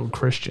evangelical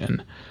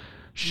Christian.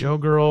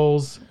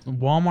 Showgirls,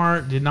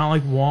 Walmart, did not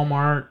like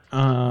Walmart.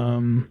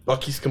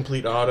 Bucky's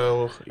Complete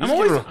Auto. I'm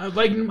always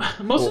like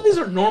most of these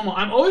are normal.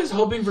 I'm always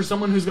hoping for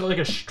someone who's got like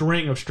a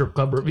string of strip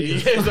club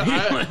reviews.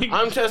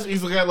 I'm testing.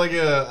 He's got like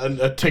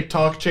a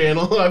TikTok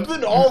channel. I've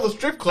been to all the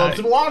strip clubs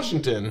in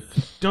Washington.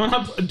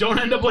 Don't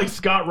end up like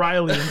Scott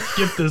Riley and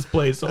skip this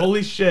place.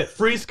 Holy shit!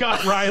 Free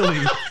Scott Riley.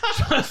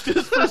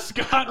 Justice for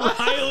Scott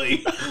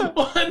Riley.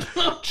 What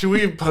the? Should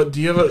we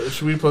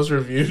post a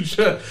review?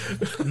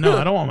 No,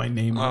 I don't want my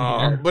name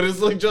on here. But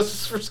it's like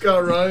Justice for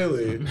Scott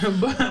Riley.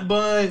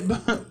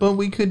 but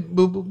we could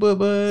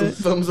but.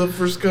 Thumbs up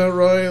for Scott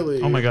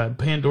Riley. Oh my God,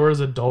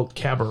 Pandora's Adult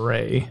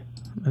Cabaret.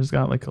 It's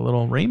got like a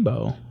little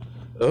rainbow.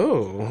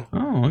 Oh,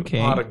 okay.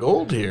 A lot of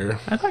gold here.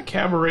 I thought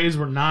cabarets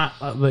were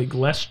not like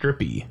less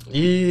strippy.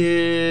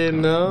 Yeah,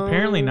 no.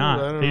 Apparently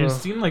not. They know.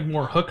 just seem like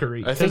more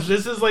hookery. I think Because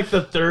this is like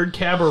the 3rd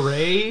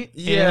cabaret.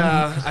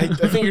 Yeah, I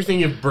think you're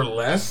thinking of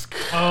burlesque.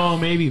 Oh,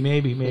 maybe.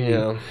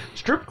 Yeah.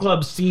 Strip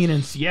club scene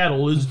in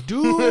Seattle is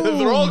doomed.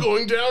 They're all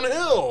going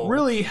downhill.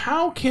 Really,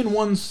 how can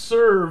one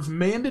serve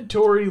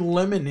mandatory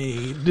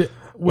lemonade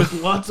with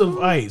lots of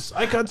ice?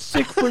 I got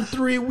sick for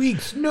 3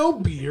 weeks. No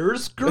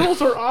beers.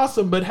 Girls are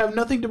awesome, but have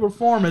nothing to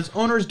perform as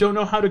owners don't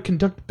know how to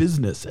conduct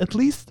business. At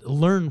least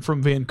learn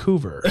from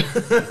Vancouver.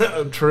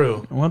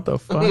 True. What the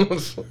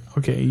fuck?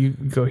 Okay, you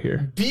go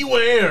here.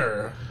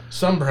 Beware.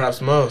 Some,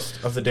 perhaps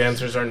most, of the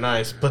dancers are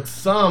nice, but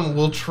some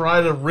will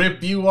try to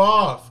rip you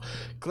off,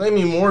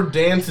 claiming more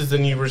dances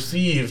than you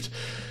received.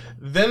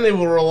 Then they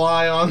will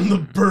rely on the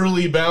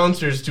burly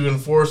bouncers to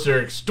enforce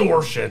their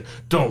extortion.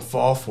 Don't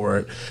fall for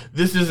it.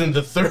 This isn't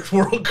the third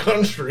world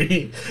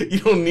country. You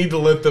don't need to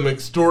let them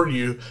extort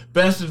you.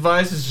 Best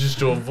advice is just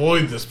to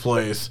avoid this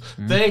place.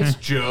 Thanks,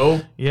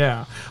 Joe.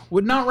 Yeah.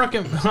 Would not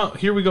recommend... Oh,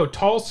 here we go.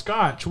 Tall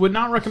Scotch. Would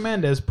not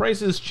recommend, as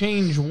prices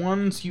change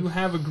once you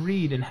have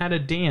agreed and had a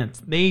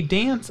dance. They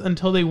dance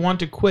until they want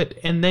to quit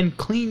and then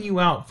clean you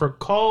out for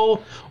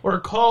call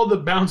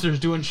the bouncers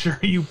to ensure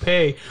you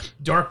pay.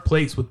 Dark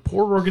place with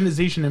poor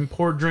organization and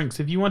poor drinks.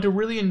 If you want to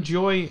really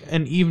enjoy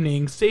an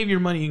evening, save your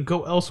money and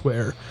go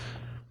elsewhere.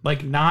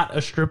 Like not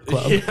a strip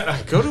club.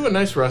 Yeah, go to a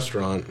nice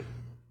restaurant.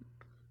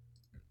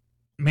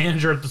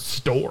 Manager at the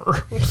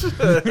store.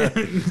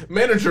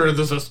 Manager of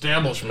this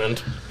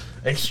establishment.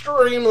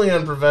 Extremely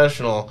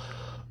unprofessional.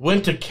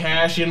 Went to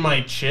cash in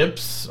my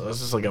chips. Oh,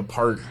 this is like a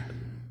part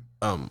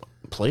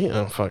plate.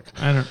 Oh fuck.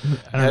 I don't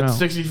At know.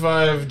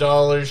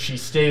 $65, she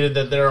stated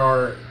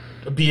that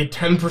be a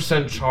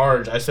 10%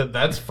 charge. I said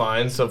that's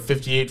fine, so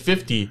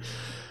 $58.50.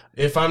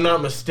 If I'm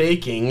not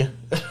mistaken,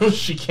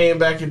 she came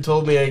back and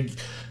told me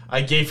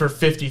I gave her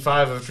 $55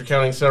 after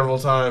counting several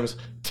times.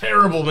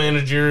 Terrible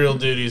managerial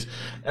duties.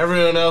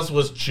 Everyone else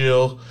was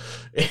chill.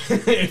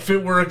 If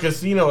it were a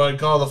casino, I'd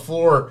call the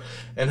floor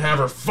and have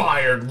her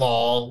fired,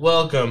 lol.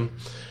 Welcome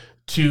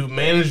to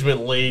management,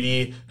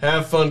 lady.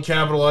 Have fun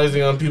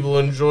capitalizing on people.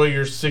 Enjoy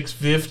your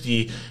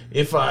 $6.50.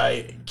 If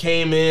I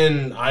came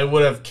in, I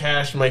would have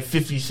cashed my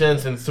 50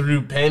 cents and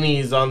threw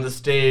pennies on the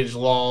stage,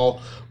 lol.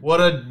 What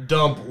a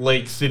dump,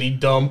 Lake City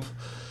dump.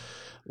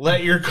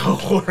 Let your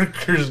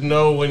coworkers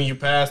know when you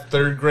pass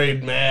third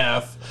grade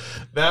math.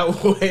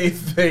 That way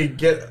they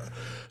get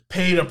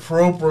paid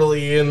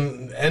appropriately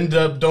and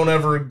don't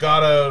ever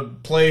got a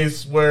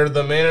place where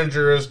the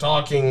manager is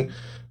taking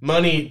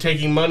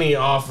money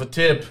off a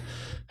tip.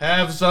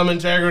 Have some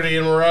integrity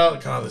and morale.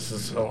 God, this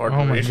is so hard to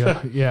read. Oh my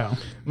god, yeah.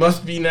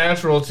 Must be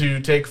natural to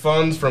take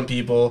funds from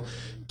people.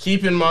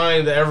 Keep in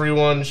mind,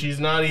 everyone, she's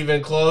not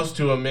even close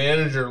to a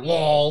manager.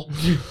 Lol.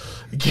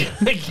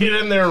 Get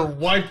in there and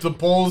wipe the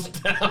poles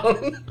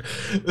down.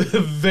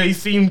 They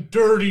seem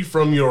dirty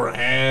from your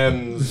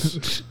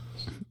hands.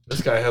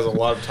 This guy has a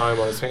lot of time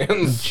on his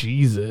hands.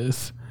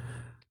 Jesus.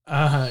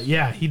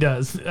 Yeah, he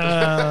does.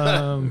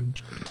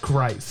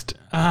 Christ.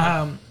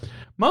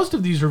 Most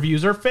of these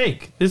reviews are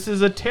fake. This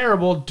is a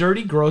terrible,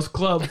 dirty, gross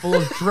club full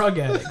of drug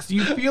addicts.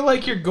 You feel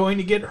like you're going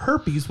to get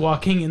herpes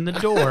walking in the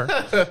door.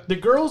 The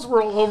girls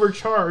will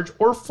overcharge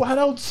or flat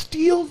out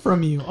steal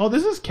from you. Oh,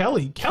 this is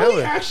Kelly.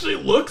 Kelly actually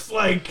looks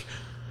like...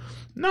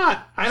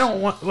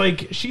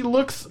 she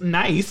looks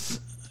nice.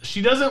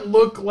 She doesn't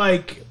look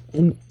like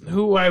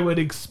who I would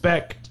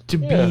expect to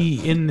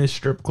be in this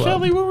strip club.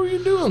 Kelly, what were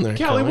you doing there?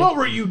 Kelly, what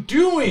were you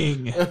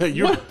doing?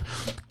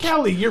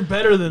 Kelly, you're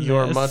better than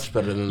You're this. much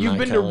better than You've that,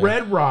 been Kelly. to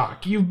Red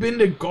Rock. You've been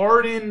to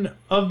Garden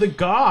of the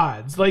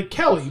Gods. Like,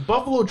 Kelly,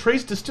 Buffalo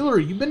Trace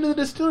Distillery. You've been to the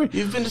distillery.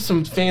 You've been to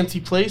some fancy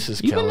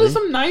places, You've Kelly. been to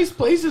some nice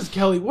places,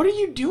 Kelly. What are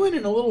you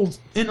doing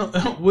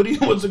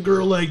what's a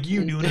girl like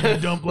you doing in a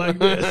dump like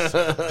this?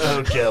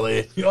 Oh,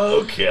 Kelly.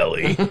 Oh,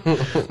 Kelly.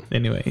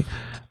 Anyway.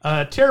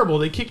 Terrible.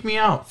 They kicked me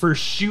out for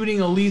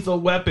shooting a lethal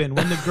weapon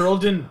when the girl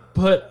didn't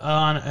put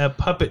on a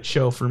puppet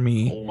show for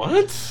me.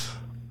 What?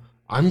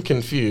 I'm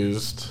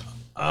confused.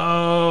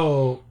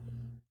 Oh,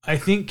 I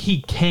think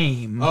he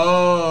came.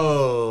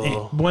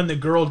 Oh. When the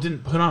girl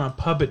didn't put on a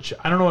puppet show.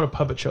 I don't know what a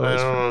puppet show I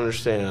is. don't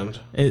understand.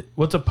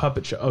 What's a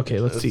puppet show? Okay,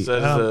 let's see.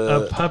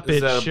 A puppet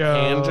is that show. A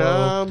hand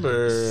job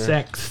or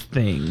Sex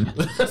thing.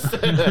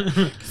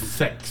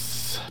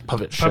 sex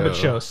puppet show? Puppet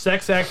show.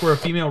 Sex act where a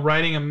female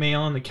riding a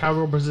male in the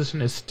cowgirl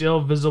position is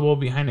still visible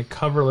behind a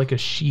cover like a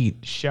sheet.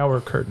 Shower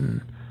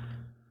curtain.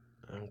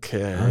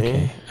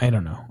 Okay. I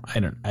don't know. I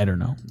don't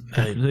know.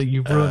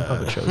 You've ruined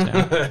puppet shows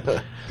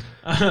now.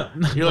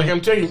 You're like,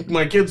 I'm taking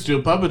my kids to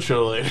a puppet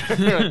show later.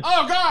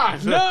 Oh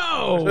God,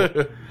 no.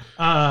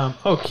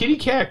 Kitty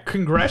Cat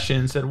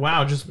Congression said,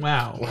 "Wow, just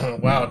wow."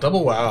 Wow,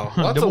 double wow.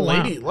 Double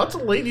wow. Lots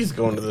of ladies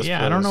going to this. Yeah,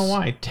 place. I don't know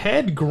why.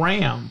 Ted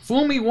Graham,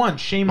 fool me once,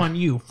 shame on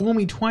you. Fool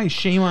me twice,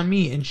 shame on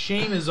me. And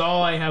shame is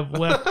all I have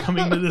left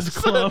coming to this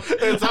club.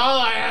 It's all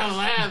I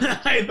have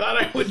left. I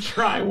thought I would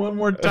try one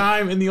more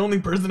time, and the only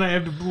person I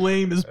have to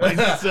blame is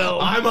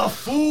myself. I'm a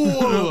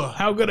fool.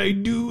 How could I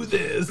do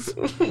this?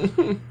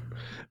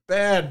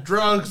 Bad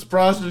drugs,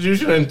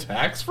 prostitution, and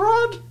tax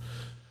fraud?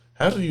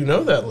 How do you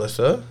know that,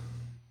 Lissa?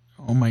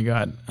 Oh my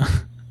god.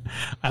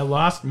 I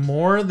lost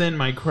more than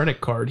my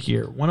credit card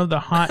here. One of the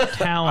hot I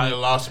talent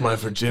lost my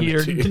here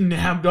virginity.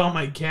 nabbed all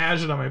my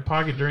cash out of my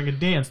pocket during a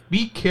dance.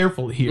 Be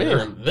careful here.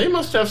 Man, they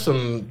must have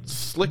some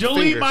slick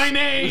Delete fingers. my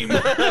name.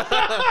 What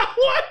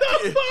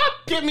the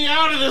fuck? Get me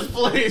out of this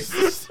place. The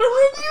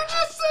review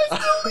just says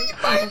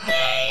delete my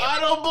name. I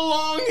don't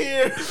belong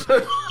here.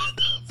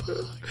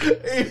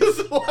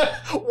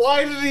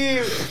 Why did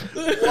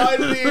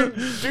he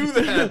do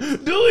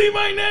that? Delete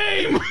my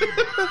name.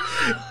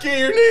 Get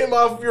your name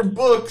off your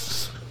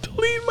books.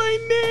 Delete my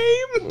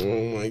name.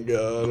 Oh my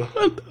god.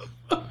 What the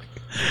fuck?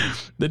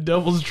 The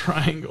Devil's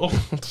Triangle.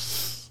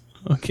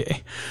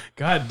 Okay.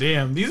 God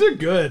damn. These are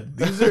good.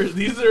 These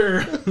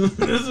are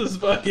this is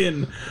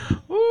fucking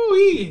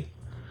ooh-wee.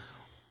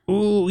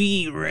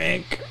 Ooh-wee,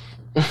 Rick.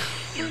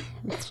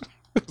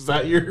 Is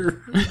that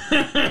your...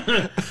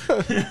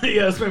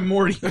 Yeah, that's my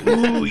Morty.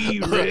 Ooh-wee,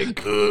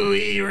 Rick.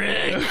 Ooh-wee,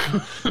 Rick.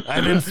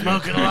 I've been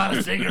smoking a lot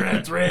of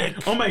cigarettes,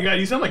 Rick. Oh my god,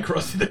 you sound like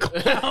Krusty the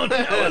Clown.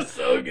 That was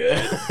so good.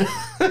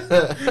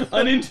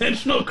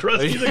 Unintentional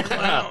Krusty the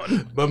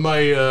Clown. But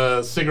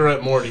my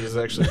cigarette Morty is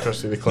actually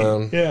Krusty the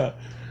Clown. Yeah.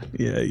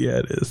 Yeah,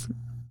 it is.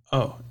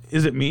 Oh,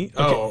 is it me? Okay.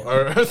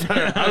 Oh,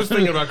 sorry. I was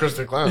thinking about Krusty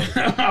the Clown.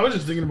 I was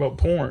just thinking about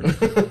porn.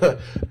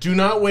 Do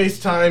not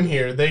waste time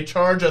here. They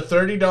charge a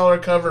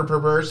 $30 cover per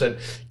person.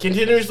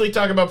 Continuously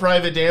talk about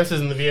private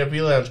dances in the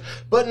VIP lounge,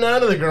 but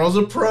none of the girls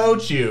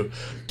approach you.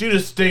 Due to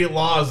state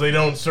laws, they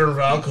don't serve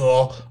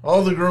alcohol.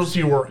 All the girls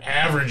here were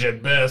average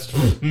at best.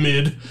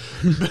 Mid.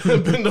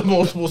 Been to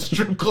multiple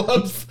strip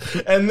clubs,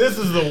 and this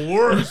is the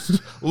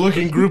worst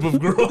looking group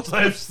of girls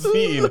I've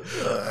seen.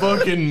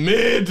 Fucking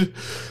mid.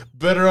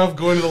 Better off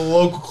going to the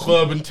local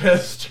club and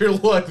test your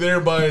luck there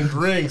buying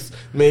drinks.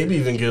 Maybe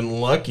even getting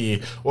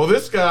lucky. Well,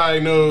 this guy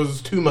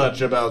knows too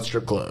much about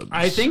strip clubs.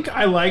 I think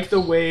I like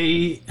the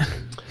way...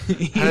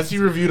 Has he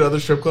reviewed other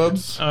strip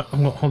clubs?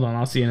 Well, hold on,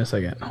 I'll see you in a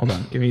second. Hold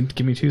on, give me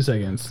 2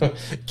 seconds.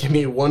 Give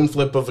me one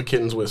flip of a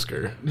kitten's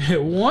whisker.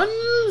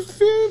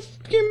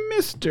 150,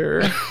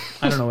 mister.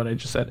 I don't know what I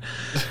just said.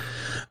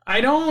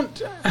 I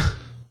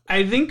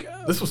think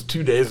this was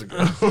 2 days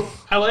ago.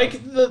 I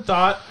like the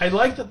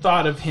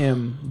thought of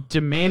him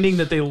demanding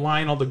that they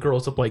line all the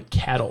girls up like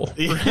cattle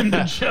for him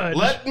to judge.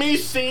 Let me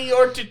see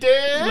your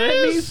titties.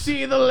 Let me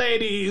see the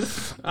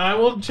ladies. I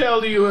will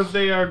tell you if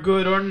they are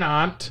good or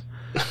not.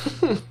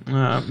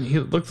 He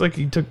looks like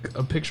he took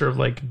a picture of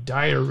like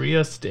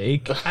diarrhea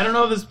steak. I don't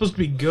know if this is supposed to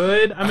be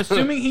good. I'm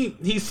assuming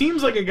he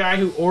seems like a guy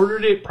who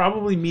ordered it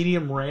probably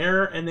medium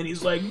rare, and then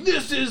he's like,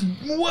 "This is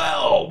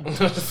well."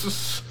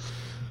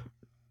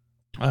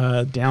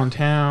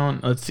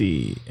 Downtown. Let's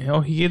see. Oh,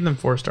 he gave them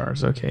 4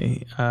 stars.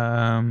 Okay.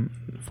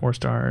 4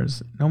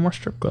 stars. No more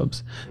strip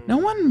clubs. No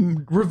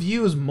one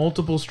reviews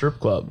multiple strip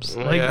clubs.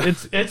 Like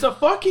it's a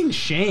fucking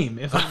shame,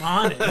 if I'm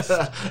honest.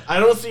 I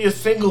don't see a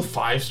single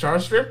 5-star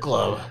strip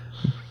club.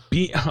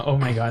 Oh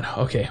my god.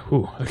 Okay.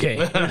 Ooh, okay.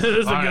 This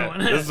is a good one.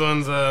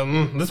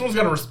 This one's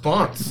got a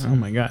response. Oh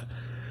my god.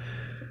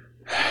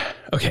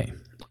 Okay.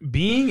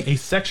 Being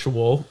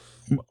asexual,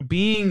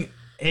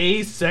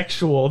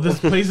 this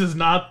place is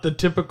not the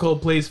typical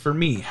place for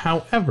me.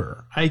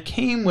 However, I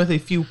came with a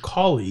few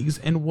colleagues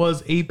and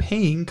was a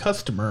paying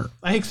customer.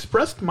 I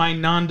expressed my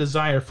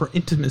non-desire for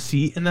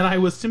intimacy and that I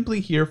was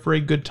simply here for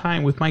a good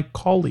time with my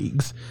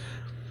colleagues.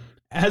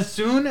 As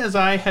soon as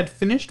I had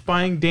finished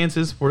buying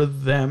dances for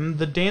them,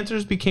 the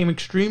dancers became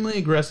extremely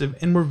aggressive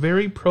and were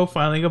very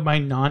profiling of my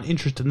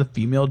non-interest in the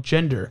female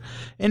gender,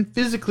 and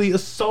physically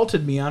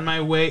assaulted me on my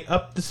way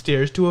up the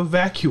stairs to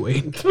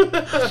evacuate.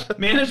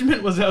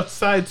 Management was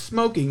outside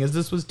smoking as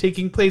this was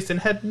taking place and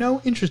had no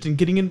interest in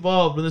getting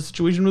involved when the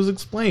situation was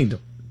explained.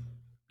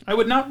 I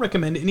would not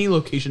recommend any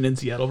location in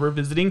Seattle for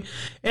visiting,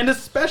 and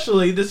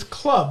especially this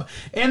club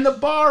and the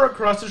bar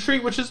across the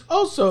street, which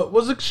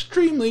was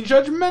extremely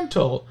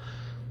judgmental.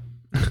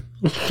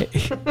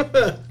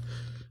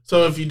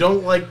 So if you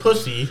don't like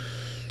pussy,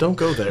 don't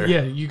go there.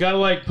 Yeah, you gotta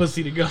like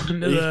pussy to go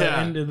into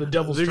the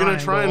devil's They're triangle. gonna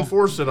try and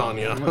force it on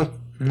you.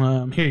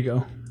 Here you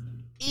go.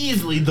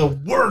 Easily the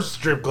worst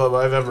strip club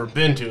I've ever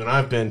been to, and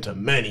I've been to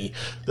many.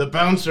 The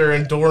bouncer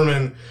and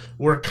doorman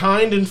were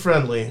kind and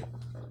friendly.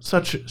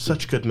 Such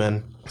good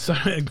men. So,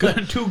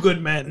 two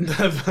good men.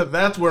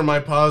 That's where my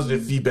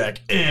positive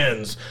feedback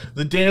ends.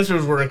 The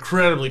dancers were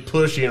incredibly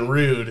pushy and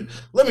rude.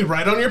 Let me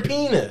write on your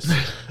penis.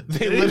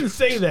 They didn't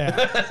say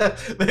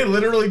that. They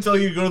literally tell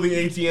you to go to the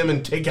ATM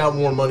and take out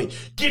more money.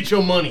 Get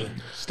your money.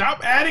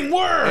 Stop adding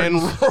words.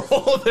 And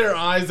roll their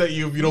eyes at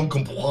you if you don't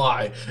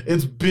comply.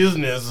 It's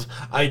business.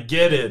 I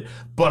get it.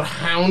 But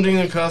hounding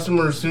a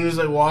customer as soon as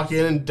they walk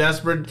in and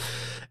desperate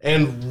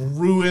and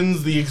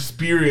ruins the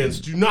experience.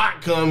 Do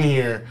not come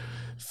here.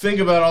 Think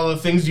about all the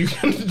things you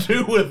can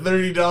do with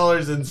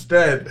 $30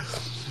 instead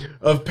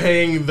of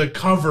paying the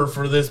cover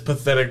for this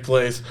pathetic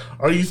place.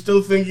 Are you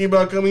still thinking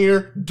about coming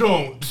here?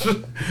 Don't.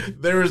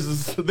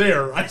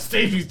 I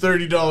saved you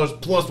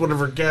 $30 plus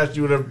whatever cash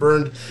you would have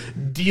burned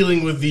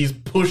dealing with these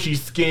pushy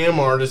scam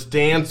artist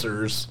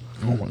dancers.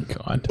 Oh my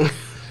god.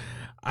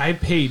 I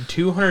paid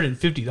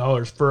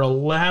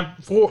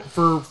 $250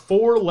 for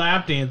 4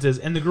 lap dances,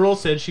 and the girl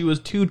said she was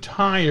too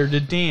tired to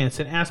dance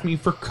and asked me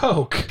for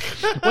Coke.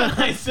 When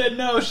I said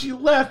no, she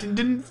left and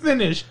didn't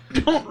finish.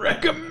 Don't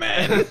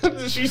recommend.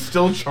 Does she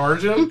still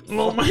charge him?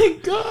 Oh my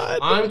god.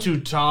 I'm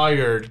too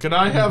tired. Could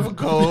I have a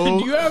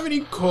Coke? Do you have any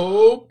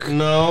Coke?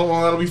 No,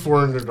 well, that'll be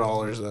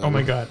 $400 then. Oh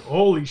my god.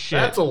 Holy shit.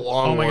 That's a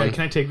long one. Oh my god,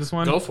 can I take this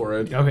one? Go for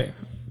it. Okay.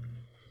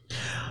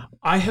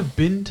 I have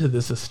been to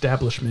this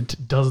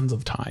establishment dozens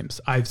of times.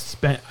 I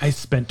spent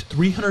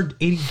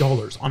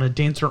 $380 on a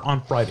dancer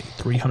on Friday.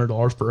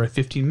 $300 for a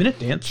 15-minute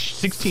dance.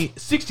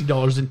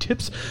 $60 in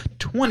tips.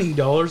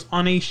 $20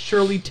 on a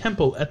Shirley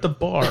Temple at the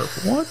bar.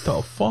 What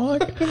the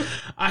fuck?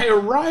 I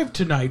arrived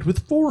tonight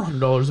with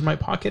 $400 in my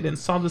pocket and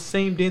saw the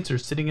same dancer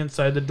sitting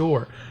inside the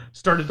door.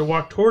 Started to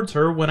walk towards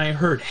her when I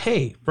heard,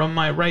 "Hey," from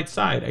my right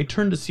side. I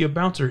turned to see a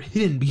bouncer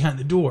hidden behind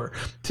the door.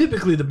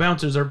 Typically, the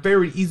bouncers are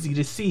very easy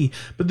to see,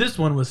 but this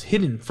one was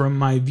hidden from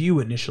my view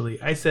initially.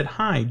 I said,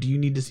 "Hi, do you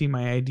need to see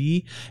my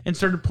ID?" and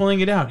started pulling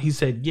it out. He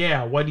said,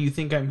 "Yeah, why do you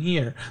think I'm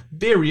here?"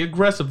 Very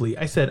aggressively.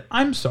 I said,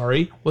 "I'm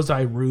sorry. Was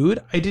I rude?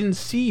 I didn't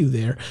see you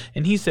there."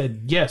 And he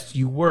said, "Yes,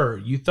 you were.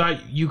 You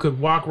thought you could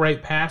walk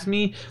right past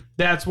me?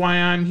 That's why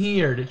I'm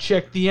here, to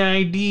check the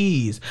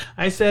IDs."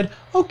 I said,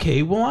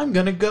 "Okay, well, I'm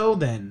gonna go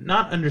then,"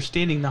 not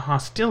understanding the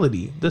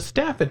hostility. The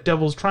staff at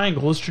Devil's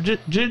Triangle is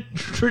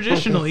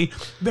traditionally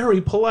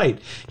very polite.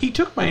 He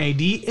took my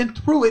ID and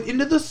threw it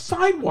into the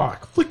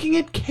sidewalk, flicking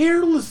it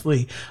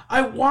carelessly. I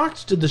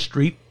walked to the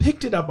street,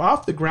 picked it up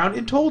off the ground,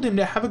 and told him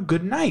to have a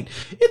good night.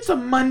 It's a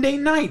Monday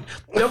night.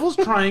 Devil's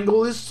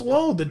Triangle is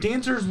slow. The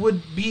dancers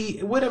would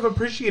have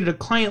appreciated a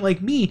client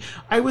like me.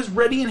 I was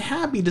ready and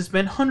happy to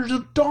spend hundreds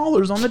of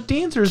dollars on the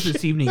dancers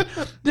this evening.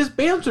 This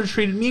bouncer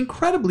treated me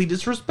incredibly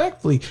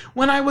disrespectfully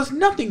when I was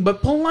nothing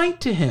but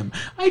polite to him.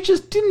 I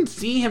just didn't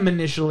see him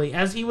initially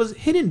as he was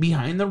hidden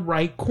behind the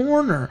right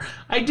corner.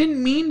 I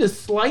didn't mean to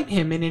slight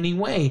him in any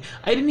way.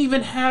 I didn't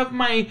even have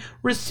my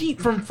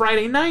receipt from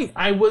Friday night.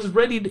 I was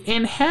ready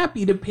and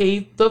happy to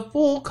pay the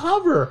full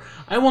cover.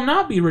 I will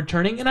not be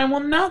returning, and I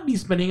will not be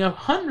spending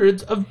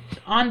hundreds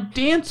on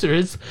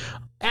dancers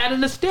at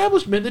an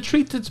establishment that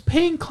treats its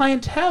paying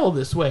clientele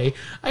this way.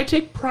 I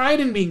take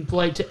pride in being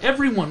polite to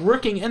everyone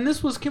working, and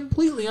this was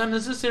completely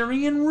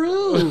unnecessary and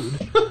rude.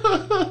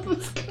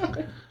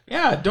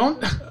 Yeah,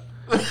 don't...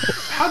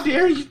 How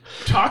dare you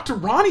talk to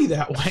Ronnie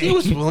that way? He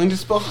was willing to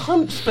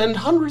spend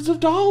hundreds of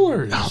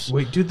dollars. Oh,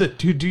 wait, do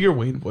your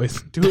Wayne voice.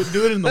 Do it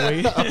in the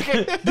Wayne.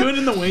 Do it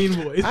in the Wayne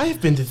voice.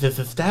 I've been to this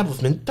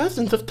establishment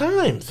dozens of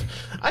times.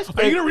 Are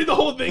you gonna read the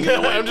whole thing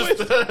in the Wayne voice?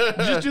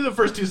 Just do the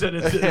first two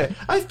sentences.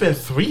 I spent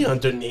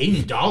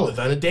 $380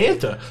 on a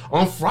dancer.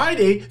 On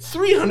Friday,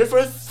 $300 for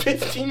a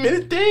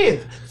 15-minute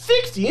dance.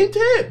 $60 in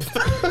tips.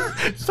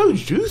 So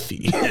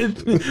juicy.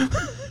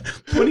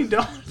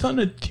 $20 on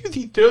a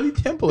juicy Shirley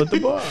Temple at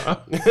the bar.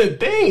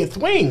 Dang, it's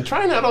Wayne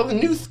trying out all the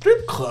new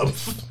strip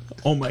clubs.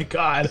 Oh my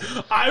God.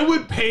 I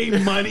would pay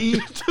money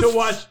to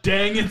watch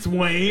Dang It's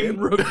Wayne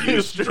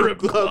review strip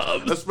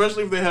clubs.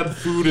 Especially if they had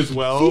food as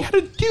well. She had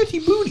a juicy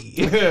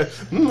booty.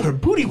 Her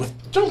booty was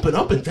jumping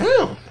up and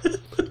down.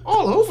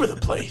 All over the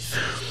place.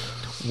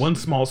 One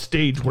small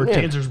stage where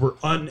dancers were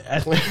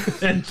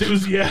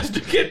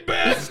unenthusiastic at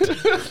best.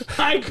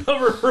 I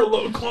cover her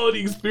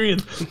low-quality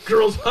experience.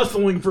 Girls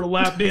hustling for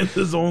lap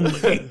dances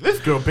only.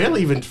 This girl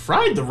barely even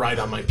tried the ride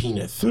on my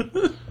penis.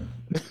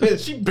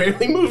 She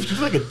barely moved.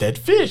 She's like a dead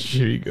fish.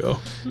 Here you go.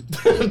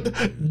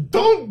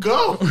 Don't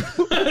go.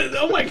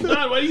 Oh my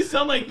God! Why do you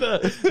sound like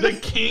the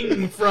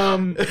king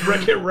from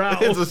Wreck-It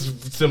Ralph?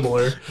 It's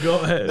similar.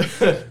 Go ahead.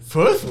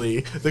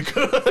 Firstly, the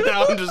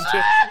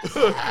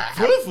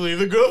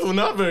girls were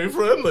not very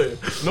friendly,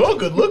 nor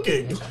good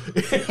looking.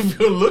 If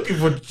you're looking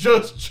for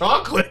just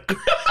chocolate.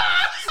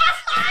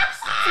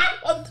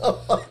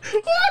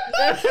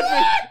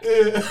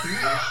 If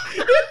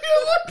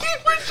you're looking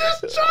for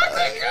just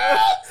chocolate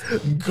girls,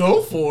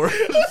 go for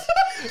it.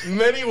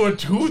 Many were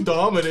too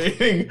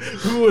dominating.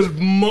 Who would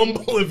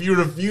mumble if you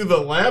refuse a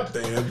lap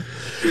dance?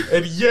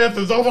 And yes,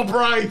 it's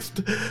overpriced.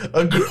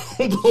 A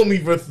girl told me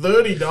for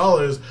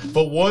 $30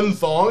 for one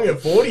song and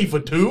 $40 for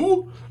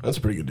two. That's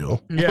a pretty good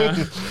deal.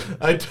 Yeah.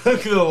 I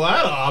took the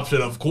latter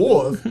option, of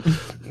course.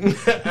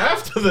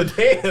 After the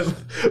dance,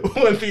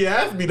 when she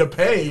asked me to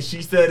pay,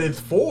 she said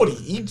it's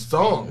 $40 each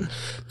song.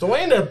 So I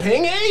ended up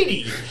paying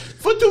 $80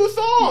 for two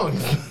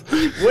songs.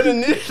 When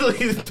initially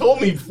he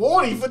told me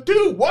 $40 for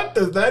two, what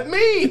does that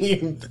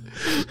mean?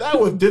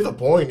 That was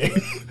disappointing.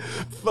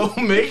 So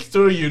make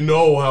sure you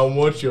know how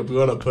much you're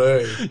gonna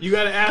pay. You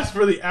gotta ask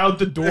for the out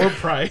the door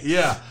price.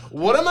 Yeah.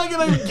 What am I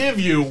gonna give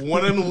you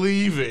when I'm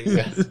leaving?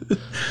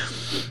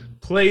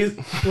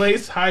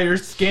 Place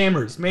hires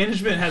scammers.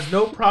 Management has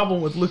no problem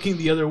with looking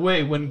the other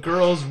way when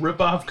girls rip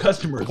off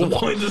customers.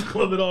 Avoid this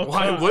club at all costs.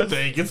 Why would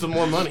they? Get some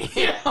more money.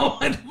 Yeah,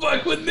 why the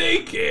fuck would they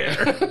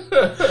care?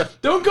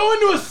 Don't go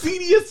into a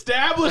seedy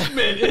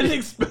establishment and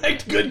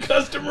expect good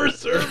customer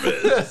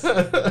service.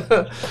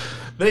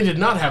 They did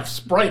not have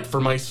Sprite for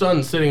my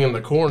son sitting in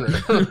the corner.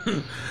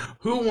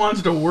 Who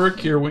wants to work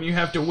here when you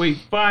have to wait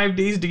 5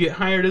 days to get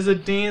hired as a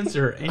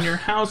dancer and your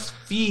house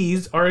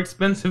fees are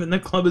expensive and the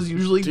club is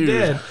usually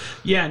dead?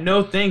 Yeah,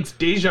 no thanks.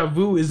 Deja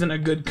Vu isn't a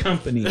good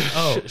company.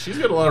 Oh, She's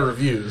got a lot of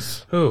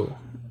reviews. who?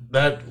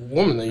 That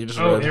woman that you just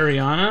Oh, read.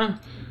 Ariana?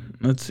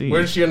 Let's see.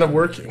 Where did she end up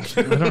working?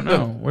 I don't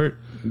know. Where?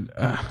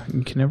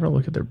 You can never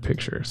look at their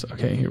pictures.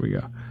 Okay, here we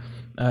go.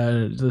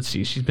 Let's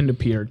see. She's been to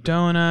Pierre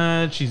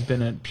Donut. She's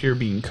been at Pure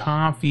Bean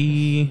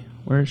Coffee.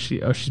 Where is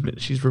she? Oh,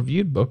 she's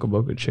reviewed Boca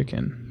Boca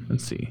Chicken.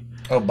 Let's see.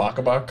 Oh,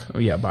 Baka Bak? Oh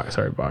yeah,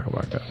 sorry, Baka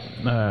Baka.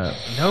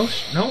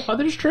 No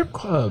other strip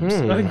clubs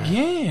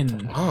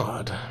again.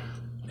 Odd.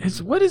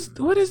 What is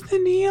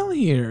the deal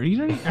here?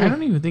 I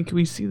don't even think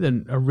we see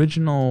the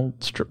original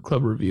strip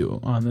club review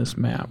on this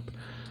map.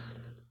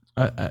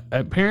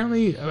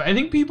 Apparently, I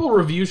think people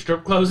review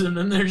strip clubs and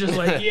then they're just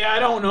like, yeah, I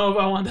don't know if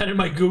I want that in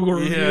my Google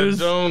reviews.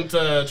 Yeah, don't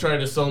try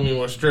to sell me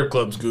more strip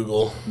clubs,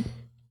 Google.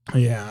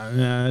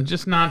 Yeah,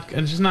 just not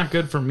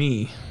good for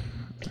me.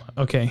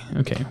 Okay,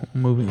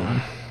 moving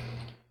on.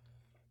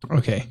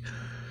 Okay.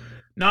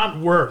 Not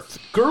worth.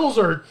 Girls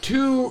are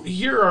too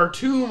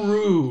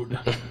rude.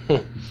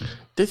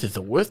 This is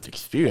the worst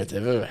experience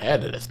I've ever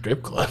had at a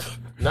strip club.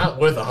 Not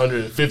with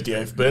 150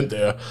 I've spent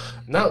there.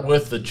 Not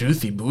with the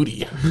juicy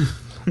booty.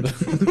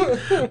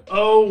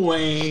 Oh,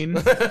 Wayne.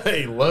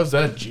 He loves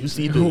that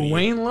juicy booty.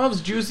 Wayne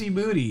loves juicy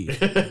booty.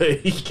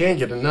 He can't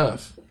get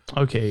enough.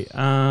 Okay,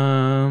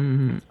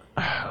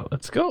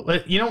 let's go.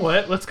 You know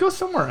what? Let's go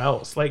somewhere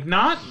else. Like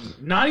not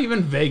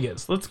even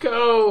Vegas. Let's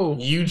go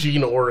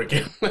Eugene,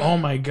 Oregon. Oh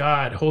my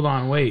God! Hold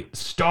on, wait.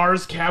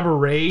 Stars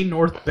Cabaret,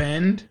 North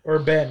Bend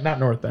not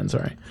North Bend.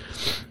 Sorry.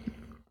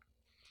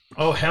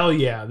 Oh hell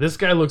yeah! This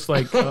guy looks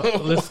like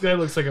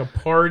a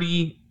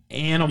party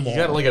animal. You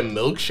got like a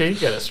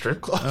milkshake at a strip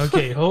club?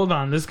 Okay, hold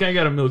on. This guy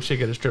got a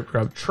milkshake at a strip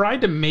club.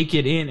 Tried to make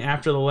it in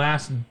after the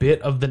last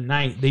bit of the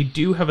night. They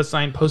do have a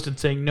sign posted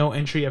saying no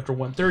entry after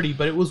 1:30,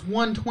 but it was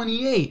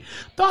 1:28.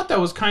 Thought that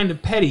was kind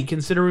of petty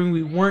considering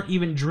we weren't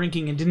even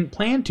drinking and didn't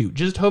plan to.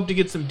 Just hope to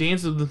get some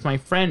dances with my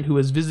friend who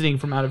is visiting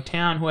from out of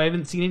town who I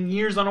haven't seen in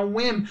years on a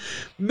whim.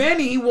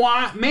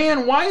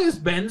 Why is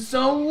Ben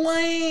so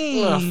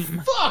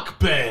lame? Fuck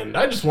Ben.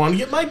 I just want to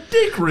get my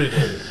dick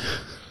ridden.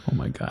 Oh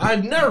my God.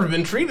 I've never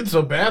been treated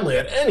so badly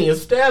at any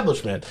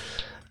establishment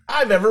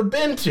I've ever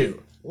been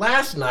to.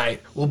 Last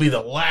night will be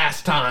the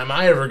last time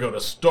I ever go to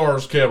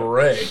Stars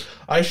Cabaret.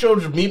 I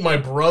showed to meet my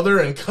brother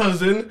and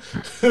cousin,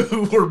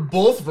 who were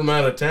both from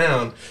out of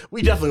town.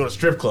 We definitely go to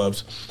strip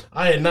clubs.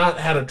 I had not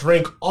had a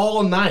drink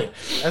all night,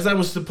 as I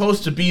was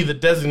supposed to be the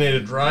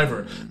designated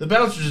driver. The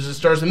bouncers at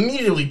Stars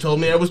immediately told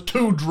me I was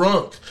too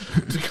drunk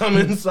to come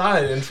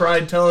inside and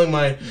tried telling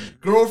my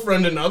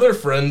girlfriend and other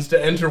friends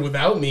to enter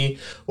without me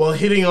while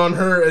hitting on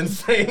her and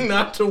saying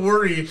not to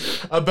worry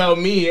about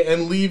me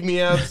and leave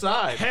me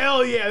outside.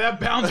 Hell yeah, that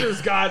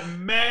bouncer's got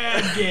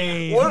mad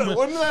game.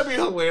 Wouldn't that be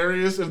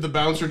hilarious if the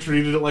bouncer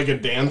treated it like a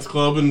dance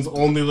club and is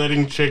only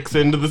letting chicks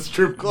into the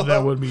strip club?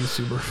 That would be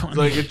super fun. It's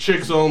like a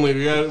chicks only.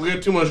 We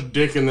got too much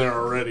dick in there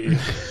already.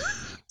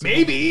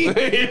 Maybe.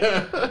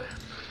 Yeah.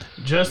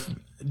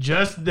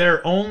 Just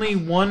there only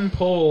one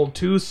pole,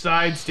 2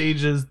 side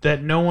stages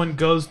that no one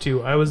goes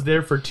to. I was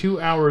there for 2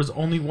 hours.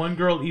 Only one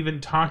girl even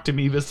talked to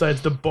me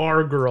besides the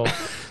bar girl.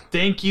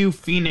 Thank you,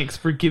 Phoenix,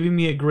 for giving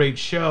me a great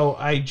show.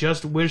 I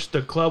just wish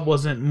the club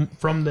wasn't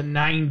from the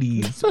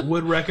 90s.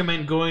 Would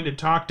recommend going to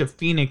talk to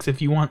Phoenix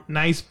if you want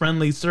nice,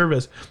 friendly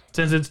service,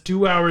 since it's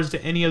 2 hours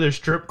to any other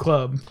strip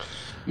club.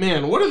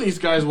 Man, what do these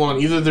guys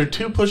want? Either they're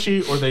too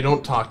pushy or they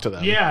don't talk to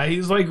them. Yeah,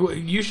 he's like,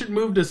 you should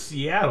move to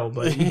Seattle,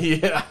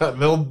 buddy. Yeah,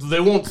 they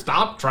won't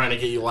stop trying to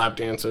get you lap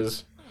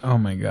dances. Oh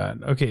my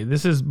God. Okay,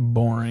 this is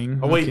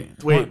boring. Oh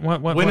wait.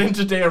 What? Went in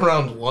today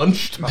around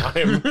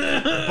lunchtime.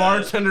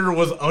 Bartender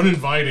was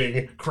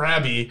uninviting,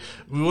 crabby.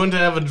 We went to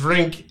have a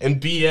drink and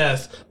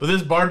BS, but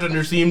this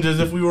bartender seemed as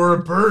if we were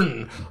a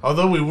burden.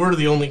 Although we were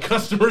the only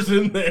customers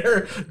in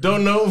there,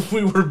 don't know if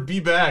we would be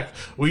back.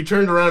 We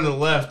turned around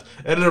and left.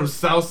 Ended up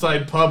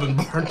Southside Pub and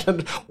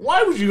bartender.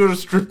 Why would you go to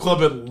strip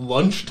club at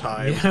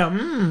lunchtime?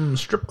 Yeah,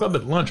 strip club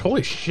at lunch.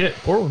 Holy shit,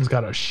 Portland's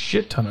got a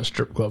shit ton of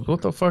strip clubs.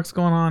 What the fuck's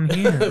going on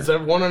here? It's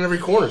one on every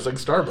corner. It's like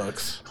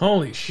Starbucks.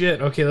 Holy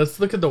shit. Okay, let's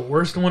look at the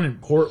worst one in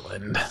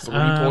Portland.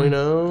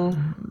 3.0.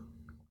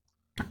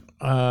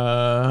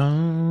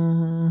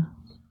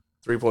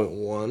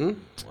 3.1.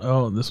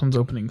 Oh, this one's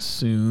opening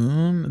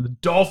soon. The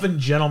Dolphin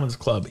Gentlemen's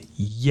Club.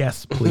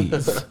 Yes,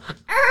 please.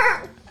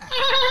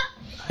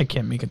 I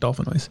can't make a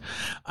dolphin noise.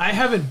 I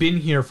haven't been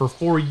here for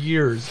 4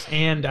 years,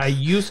 and I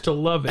used to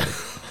love it.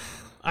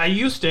 I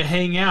used to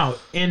hang out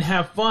and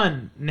have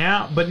fun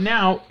but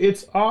now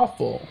it's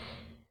awful.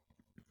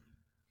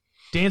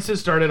 Dances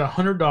start at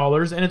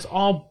 $100, and it's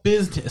all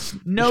business.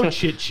 No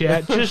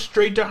chit-chat, just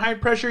straight to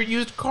high-pressure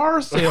used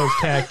car sales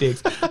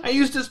tactics. I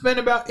used to spend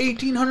about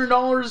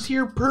 $1,800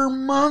 here per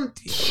month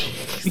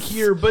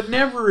here, but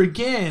never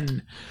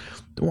again.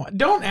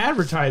 Don't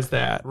advertise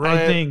that.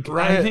 Ryan,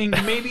 I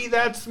think maybe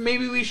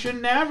we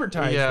shouldn't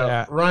advertise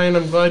that. Ryan,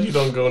 I'm glad you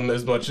don't go in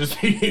as much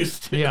as you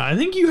used to. Yeah, I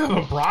think you have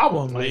a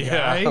problem, my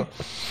guy.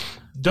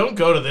 Don't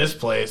go to this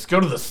place. Go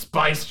to the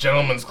Spice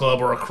Gentlemen's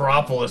Club or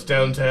Acropolis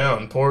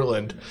downtown,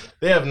 Portland.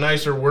 They have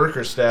nicer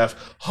worker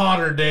staff,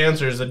 hotter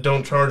dancers that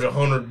don't charge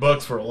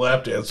 $100 for a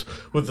lap dance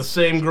with the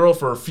same girl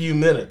for a few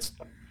minutes.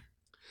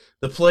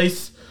 The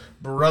place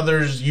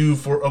bothers you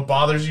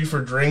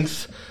for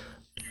drinks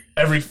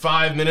Every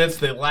 5 minutes,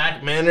 they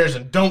lack manners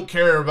and don't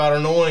care about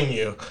annoying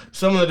you.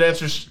 Some of the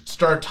dancers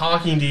start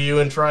talking to you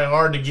and try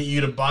hard to get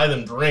you to buy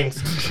them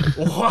drinks.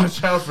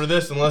 Watch out for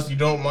this unless you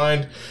don't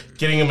mind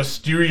getting a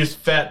mysterious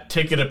fat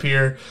ticket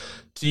appear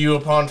to you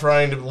upon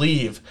trying to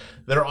leave.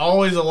 There are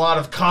always a lot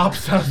of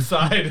cops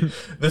outside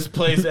this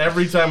place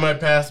every time I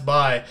pass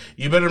by.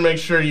 You better make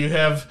sure you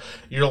have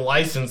your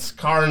license,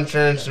 car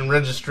insurance, and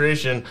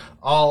registration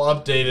all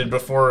updated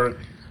before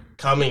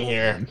coming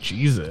here.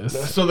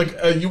 Jesus. So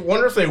you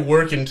wonder if they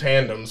work in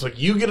tandems.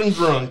 Like, you get them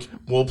drunk,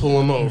 we'll pull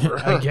them over.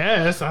 I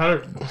guess.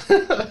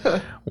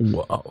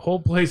 Whole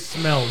place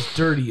smells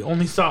dirty.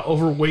 Only saw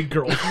overweight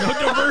girls. No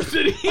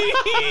diversity.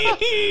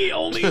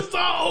 Only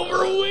saw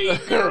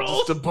overweight girls.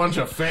 Just a bunch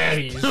of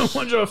fatties. A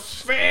bunch of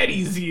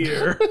fatties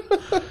here.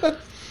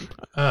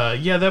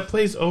 Yeah, that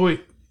place always.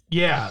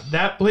 Yeah,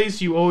 that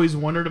place you always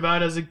wondered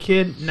about as a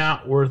kid,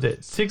 not worth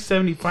it.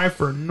 $6.75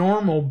 for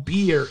normal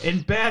beer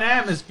and bad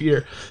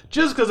atmosphere.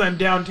 Just because I'm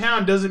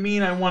downtown doesn't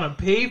mean I want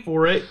to pay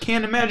for it.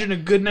 Can't imagine a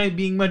good night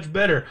being much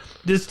better.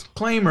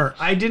 Disclaimer,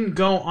 I didn't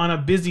go on a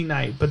busy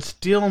night, but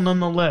still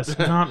nonetheless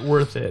not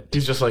worth it.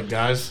 He's just like,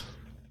 guys,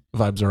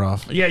 vibes are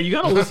off. Yeah, you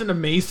gotta listen to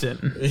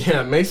Mason.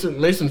 Yeah,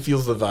 Mason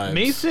feels the vibes.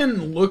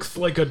 Mason looks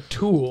like a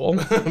tool.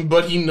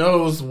 But he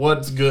knows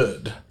what's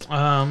good.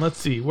 Let's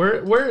see.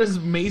 Where has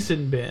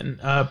Mason been?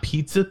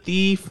 Pizza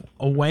thief,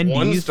 a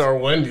Wendy's. 1-star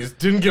Wendy's.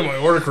 Didn't get my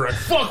order correct.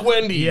 Fuck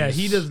Wendy's. Yeah,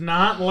 he does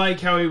not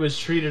like how he was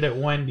treated at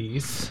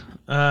Wendy's.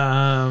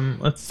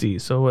 Let's see.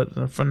 So what?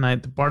 The fun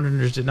night. The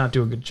bartenders did not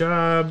do a good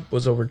job.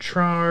 Was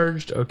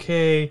overcharged.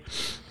 Okay.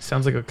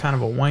 Sounds like a kind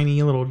of a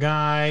whiny little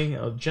guy.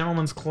 A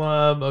gentleman's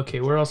club.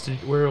 Okay. Where else?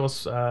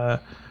 Mason.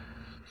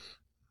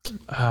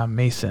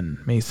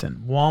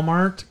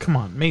 Walmart. Come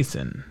on,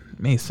 Mason.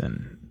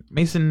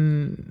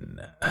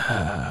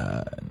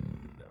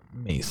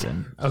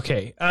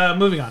 Okay.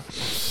 Moving on.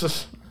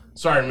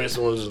 Sorry,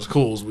 Mason wasn't as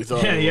cool as we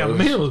thought. Yeah,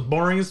 man, it was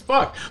boring as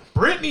fuck.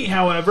 Brittany,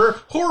 however,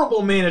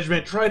 horrible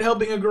management, tried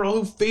helping a girl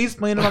who face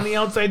planted on the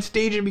outside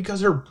stage, and because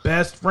her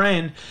best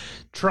friend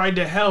tried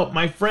to help,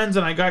 my friends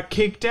and I got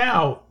kicked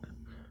out.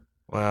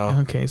 Wow.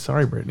 Okay,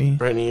 sorry, Brittany.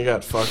 Brittany, you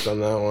got fucked on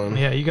that one.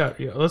 Yeah,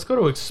 let's go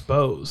to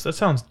expose. That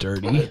sounds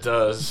dirty. It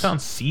does. It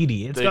sounds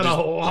seedy. It's got a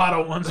lot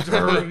of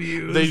 1-star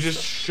reviews. They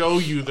just show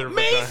you their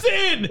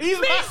Mason's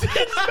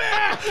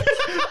back!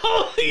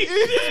 Holy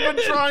shit! He's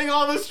been trying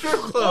all the strip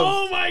clubs.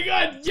 Oh my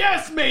god,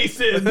 yes,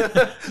 Mason!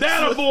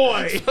 That a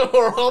boy! So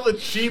are all the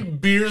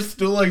cheap beers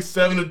still like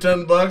 $7 to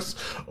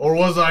 $10? Or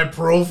was I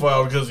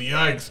profiled? Because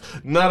yikes,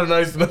 not a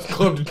nice enough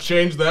club to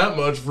change that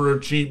much for a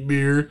cheap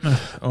beer.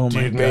 Oh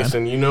my Dude, god.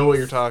 Mason, you know what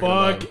you're talking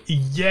about. Fuck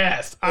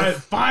yes.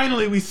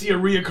 Finally we see a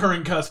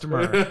reoccurring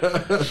customer.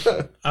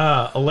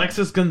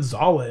 Alexis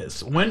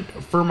Gonzalez. Went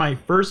for my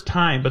first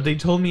time, but they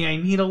told me I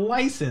need a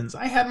license.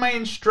 I had my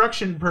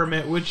instruction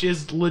permit, which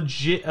is a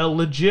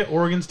legit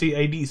Oregon State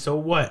ID. So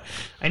what?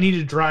 I need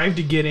to drive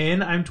to get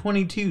in? I'm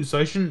 22, so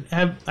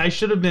I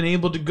should have been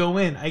able to go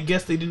in. I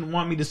guess they didn't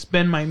want me to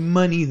spend my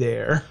money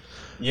there.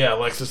 Yeah,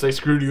 Alexis, they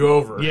screwed you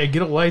over. Yeah,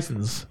 get a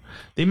license.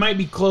 They might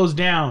be closed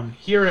down.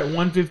 Here at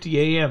 1:50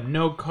 a.m.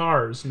 No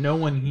cars. No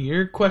one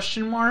here?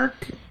 Question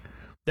mark.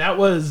 That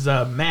was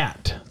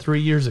Matt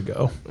 3 years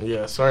ago.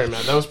 Yeah, sorry,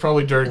 Matt. That was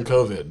probably during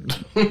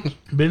COVID.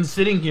 Been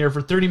sitting here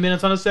for 30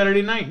 minutes on a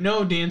Saturday night.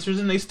 No dancers,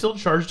 and they still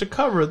charge to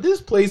cover.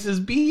 This place is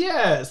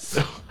BS.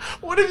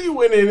 What if you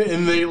went in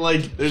and they,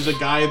 like, there's a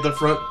guy at the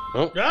front.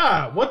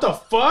 Oh, what the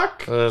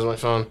fuck? there's my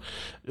phone.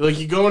 Like,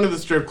 you go into the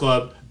strip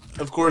club.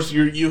 Of course,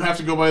 you have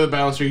to go by the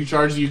bouncer. He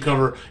charges you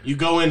cover. You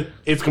go in,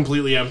 it's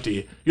completely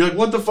empty. You're like,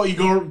 what the fuck? You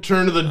go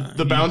turn to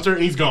the bouncer,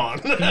 and he's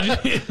gone.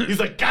 He's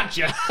like,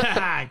 gotcha.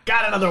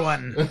 Got another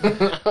one.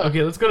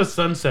 Okay, let's go to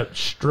Sunset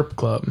Strip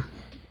Club.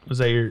 Was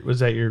that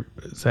your?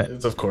 It's,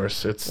 of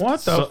course. It's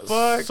what the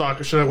fuck?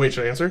 Soccer. Should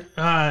I answer?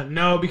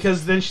 No,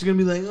 because then she's gonna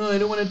be like, oh, I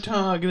don't want to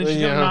talk, and then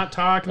she's gonna not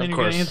talk, and then you're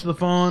gonna answer the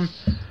phone.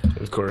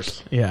 Of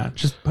course. Yeah,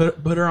 just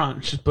put her on.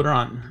 Just put her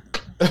on.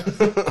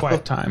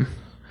 Quiet time.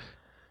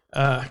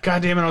 God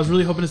damn it, I was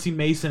really hoping to see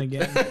Mason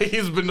again.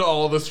 He's been to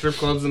all the strip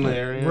clubs in the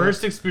area.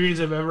 Worst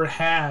experience I've ever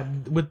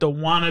had with the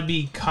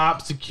wannabe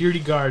cop security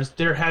guards.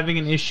 They're having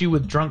an issue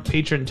with drunk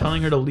patron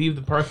telling her to leave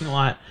the parking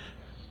lot.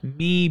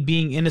 Me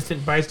being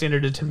innocent bystander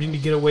attempting to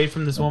get away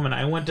from this woman.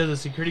 I went to the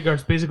security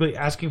guards basically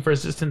asking for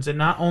assistance, and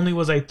not only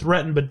was I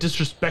threatened but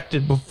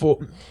disrespected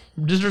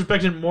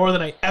more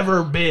than I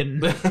ever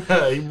been.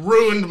 He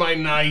ruined my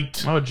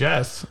night. Oh,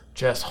 Jess,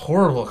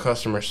 horrible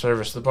customer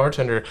service. The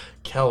bartender,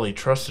 Kelly,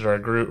 treated our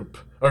group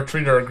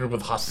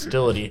with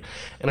hostility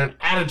and an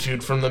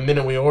attitude from the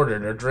minute we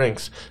ordered our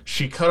drinks.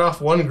 She cut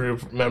off one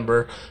group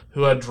member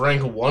who had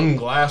drank 1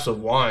 glass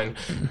of wine,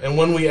 and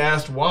when we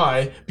asked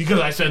why, because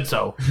I said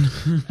so.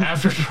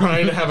 After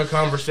trying to have a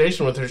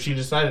conversation with her, she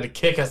decided to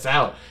kick us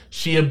out.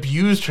 She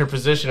abused her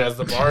position as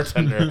the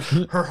bartender,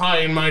 her high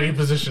and mighty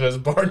position as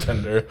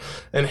bartender,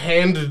 and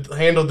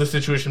handled the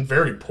situation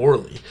very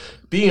poorly.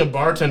 Being a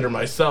bartender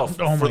myself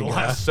for the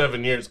last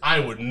 7 years, I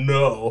would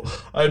know.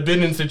 I've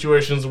been in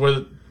situations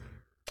where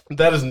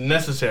that is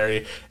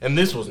necessary, and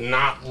this was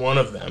not one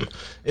of them.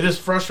 It is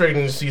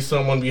frustrating to see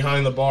someone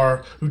behind the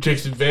bar who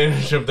takes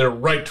advantage of their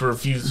right to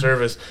refuse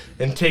service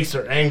and takes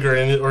their anger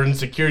or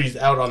insecurities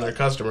out on their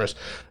customers.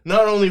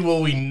 Not only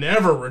will we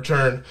never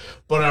return,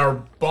 but our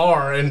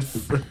bar and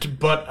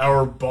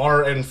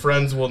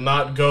friends will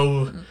not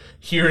go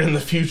here in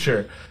the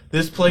future.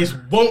 This place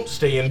won't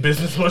stay in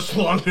business much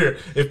longer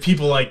if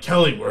people like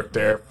Kelly work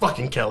there.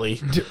 Fucking Kelly.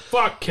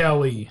 Fuck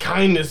Kelly.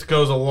 Kindness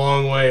goes a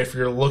long way if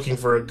you're looking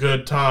for a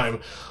good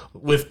time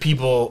with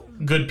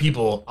good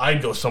people.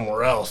 I'd go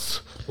somewhere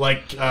else.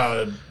 Like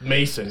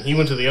Mason. He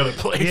went to the other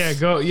place.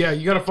 Yeah,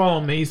 you gotta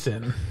follow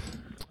Mason.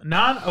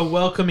 Not a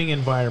welcoming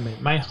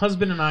environment. My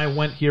husband and I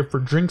went here for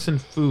drinks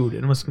and food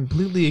and was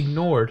completely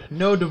ignored.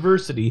 No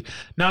diversity.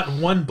 Not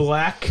one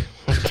black,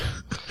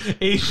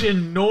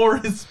 Asian, nor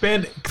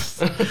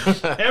Hispanics.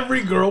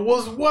 Every girl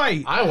was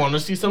white. I want to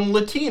see some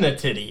Latina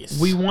titties.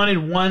 We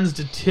wanted ones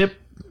to tip.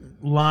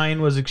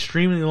 Line was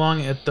extremely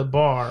long at the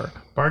bar.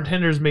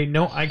 Bartenders made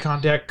no eye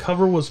contact.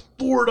 Cover was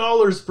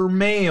 $4 for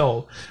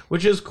male,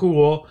 which is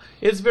cool.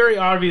 It's very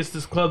obvious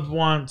this club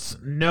wants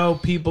no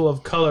people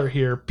of color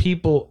here.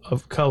 People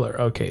of color.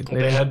 Okay.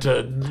 They had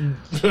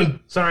to...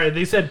 Sorry,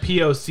 they said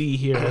POC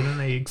here, and then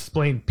they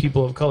explained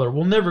people of color.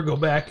 We'll never go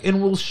back,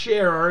 and we'll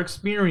share our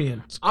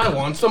experience. I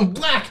want some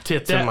black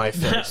tits in my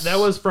face. That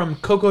was from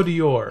Coco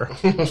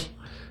Dior.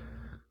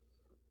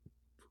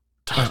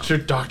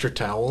 Dr.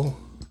 Towel.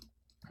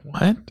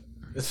 What?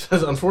 It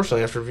says,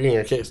 unfortunately, after reviewing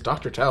your case,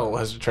 Dr. Towell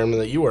has determined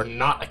that you are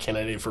not a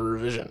candidate for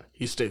revision.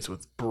 He states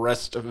with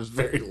breast of his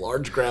very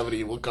large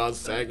gravity will cause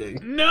sagging.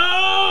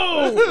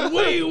 No!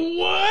 Wait,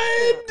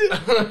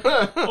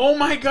 what? Oh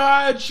my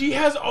god, she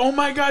has a...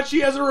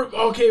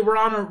 Okay,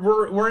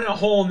 we're in a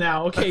hole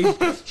now. Okay,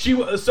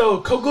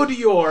 so Coco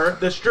Dior,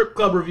 the strip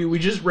club review we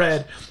just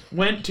read,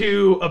 went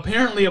to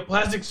apparently a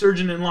plastic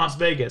surgeon in Las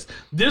Vegas.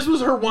 This was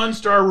her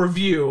 1-star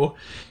review,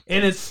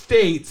 and it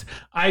states,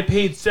 I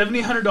paid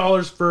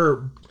 $7,800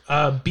 for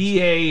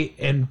BA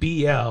and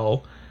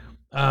BL,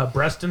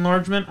 breast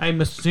enlargement,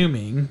 I'm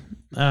assuming,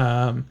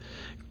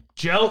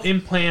 gel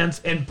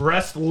implants, and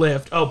breast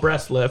lift. Oh,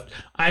 breast lift.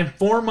 I'm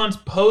 4 months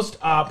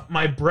post-op.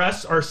 My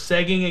breasts are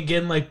sagging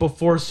again like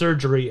before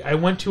surgery. I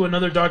went to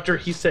another doctor.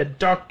 He said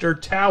Dr.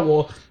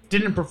 Towel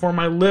didn't perform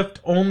my lift,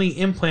 only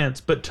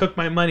implants, but took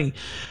my money.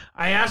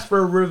 I asked for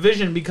a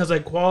revision because I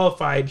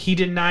qualified. He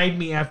denied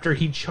me after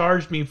he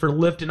charged me for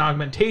lift and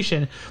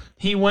augmentation.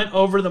 He went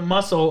over the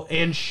muscle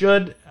and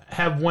should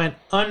have went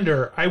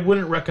under. I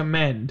wouldn't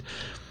recommend.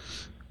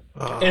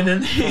 And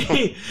then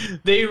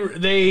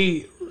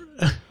they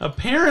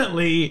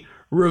apparently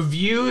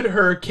reviewed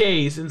her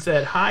case and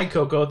said, "Hi,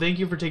 Coco. Thank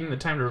you for taking the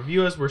time to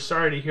review us. We're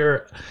sorry to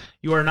hear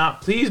you are not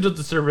pleased with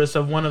the service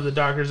of one of the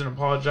doctors and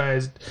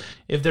apologized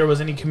if there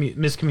was any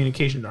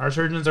miscommunication. Our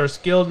surgeons are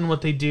skilled in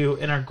what they do,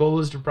 and our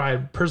goal is to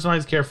provide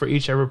personalized care for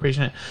each ever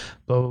patient."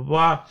 Blah blah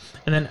blah.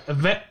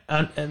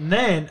 And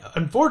then,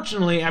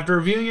 unfortunately, after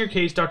reviewing your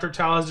case, Dr.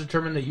 Tal has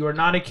determined that you are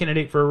not a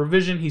candidate for a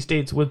revision. He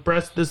states, "With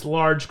breasts this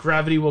large,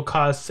 gravity will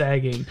cause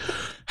sagging."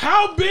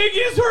 How big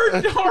is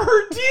her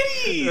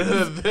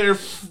titties? They're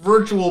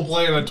virtual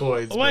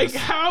planetoids. Like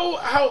how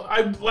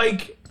I'm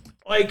like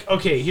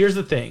okay, here's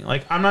the thing.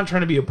 Like, I'm not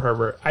trying to be a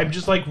pervert. I'm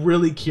just like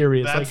really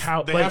curious. Like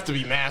how they have to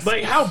be massive.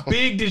 Like how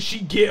big did she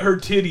get her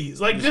titties?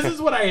 Like this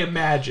is what I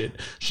imagined.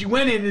 She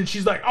went in and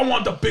she's like, "I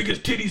want the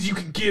biggest titties you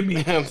can give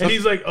me." And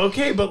he's like,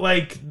 "Okay, but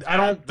like I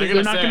don't think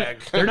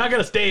they're not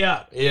gonna stay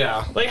up."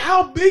 Yeah. Like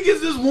how big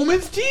is this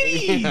woman's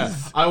titties? Yeah.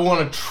 I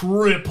want a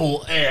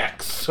triple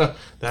X.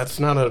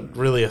 That's not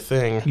really a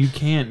thing. You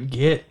can't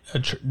get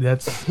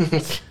that's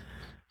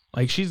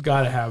like, she's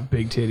got to have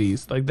big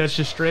titties. Like, that's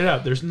just straight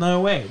up. There's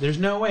no way.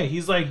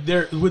 He's like,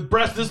 there with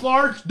breasts this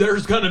large,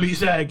 there's going to be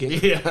sagging.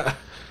 Yeah.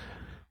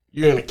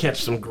 You're going to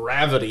catch some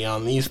gravity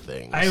on these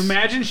things. I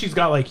imagine she's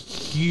got, like,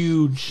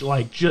 huge,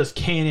 like, just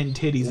cannon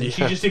titties. And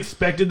she just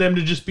expected them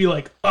to just be,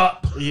 like,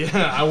 up.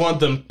 Yeah, I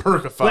want them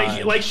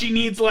perkified. Like she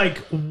needs, like,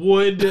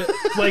 wood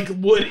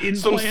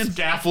implants. Some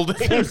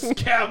scaffolding. Some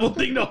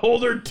scaffolding to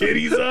hold her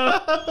titties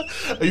up.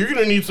 You're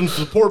going to need some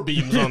support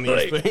beams on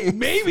these like, things.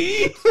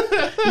 Maybe.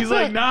 He's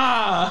like,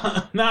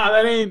 nah,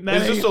 that ain't.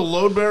 Is this a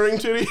load-bearing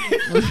titty?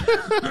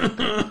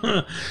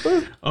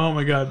 Oh,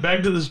 my God.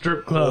 Back to the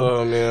strip club.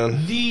 Oh,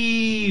 man.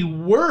 The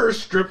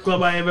worst strip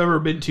club I have ever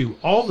been to.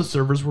 All the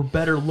servers were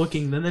better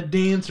looking than the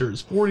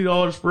dancers.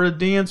 $40 for a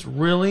dance?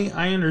 Really?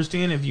 I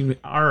understand if you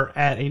are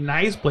at a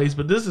nice place,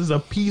 but this is a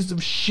piece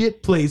of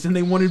shit place, and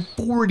they wanted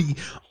 $40.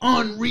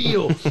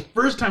 Unreal.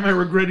 First time I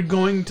regretted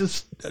going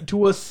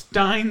to a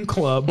Stein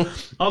club.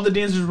 All the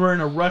dancers were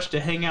in a rush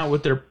to hang out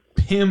with their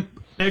pimp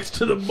next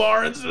to the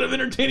bar instead of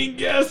entertaining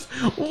guests.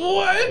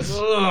 What?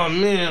 Oh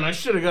man, I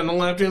should have gotten a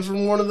lap dance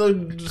from one of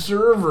the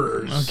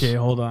servers. Okay,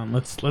 hold on.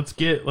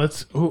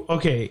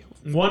 Okay,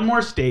 one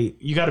more state.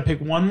 You got to pick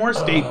one more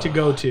state to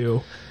go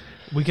to.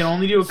 We can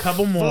only do a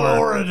couple more.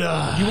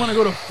 Florida. You want to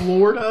go to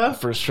Florida?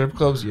 For strip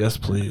clubs? Yes,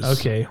 please.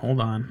 Okay, hold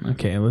on.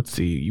 Okay, let's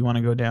see. You want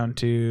to go down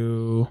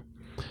to...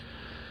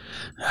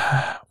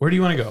 Where do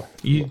you want to go?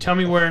 You tell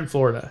me where in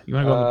Florida. You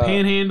want to go in the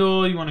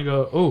Panhandle? You want to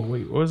go? Oh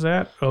wait, what was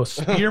that? Oh,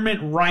 Spearmint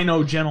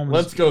Rhino Gentlemen.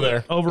 Let's go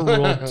there.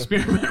 Overruled.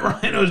 Spearmint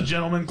Rhinos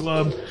Gentlemen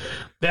Club.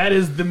 That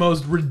is the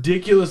most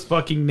ridiculous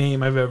fucking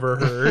name I've ever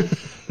heard.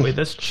 Wait,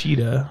 that's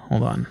Cheetah.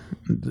 Hold on.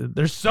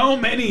 There's so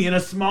many in a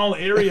small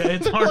area.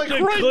 It's hard like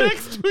to right click.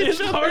 next to each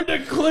other. Hard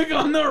to click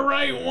on the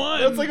right one.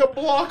 That's like a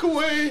block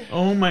away.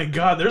 Oh my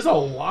god, there's a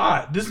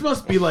lot. This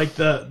must be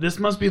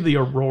the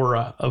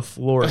Aurora of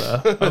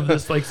Florida, of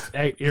this like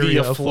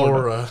area of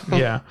Florida.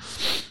 Yeah.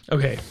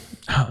 Okay.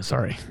 Oh,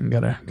 sorry.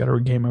 Gotta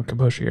regain my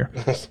composure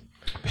here.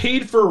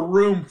 Paid for a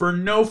room for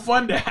no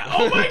fun to have.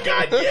 Oh my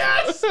god,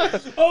 yes!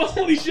 Oh,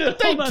 holy shit.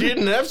 They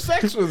didn't have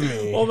sex with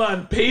me. Hold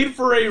on. Paid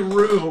for a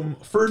room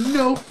for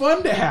no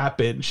fun to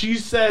happen. She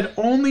said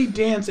only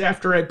dance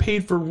after I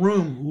paid for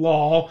room,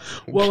 lol.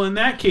 Well, in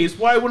that case,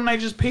 why wouldn't I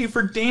just pay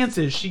for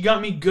dances? She got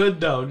me good,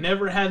 though.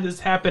 Never had this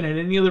happen at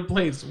any other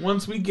place.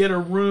 Once we get a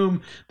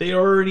room, they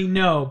already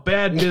know.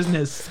 Bad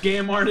business.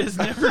 Scam artist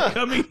never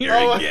coming here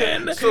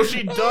again. So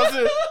she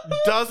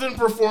doesn't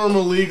perform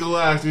a legal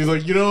act. He's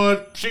like, you know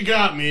what? She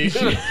got me.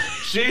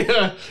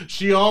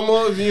 She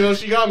almost,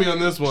 she got me on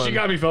this one. She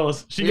got me,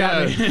 fellas. She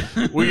got me.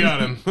 We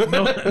got him.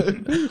 No.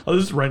 Oh,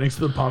 this is right next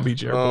to the Palm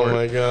Beach airport. Oh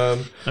my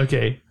god.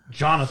 Okay,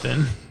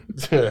 Jonathan.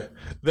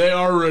 They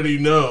already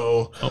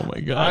know. Oh my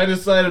god. I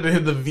decided to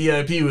hit the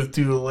VIP with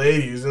two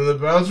ladies, and the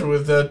bouncer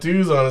with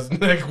tattoos on his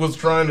neck was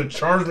trying to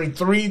charge me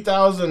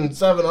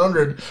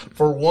 $3,700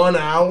 for 1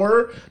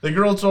 hour. The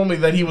girl told me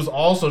that he was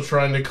also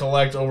trying to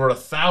collect over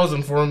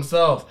 $1,000 for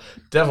himself.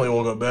 Definitely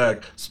won't go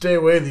back. Stay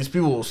away, these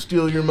people will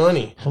steal your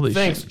money. Holy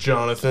Thanks, shit.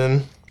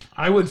 Jonathan.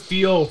 I would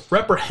feel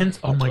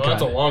reprehensible. Oh my god.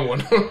 That's a long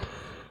one.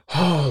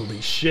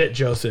 Holy shit,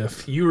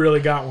 Joseph. You really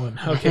got one.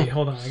 Okay,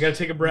 hold on. I gotta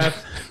take a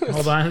breath.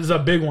 Hold on. This is a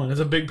big one. It's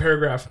a big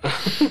paragraph.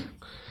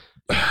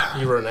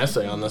 You wrote an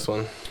essay on this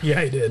one. Yeah,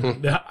 I did.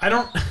 I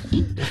don't...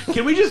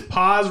 Can we just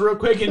pause real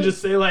quick and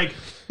just say, like,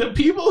 the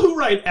people who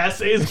write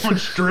essays on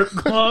strip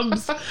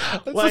clubs,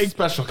 That's a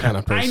special kind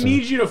of person. I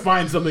need you to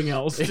find something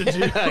else to do.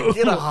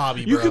 Get a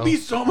hobby, bro. You could be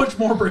so much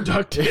more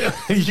productive.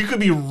 You could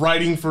be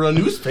writing for a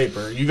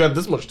newspaper. You got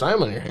this much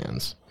time on your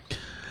hands.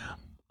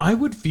 I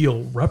would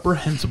feel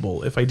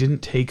reprehensible if I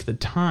didn't take the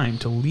time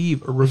to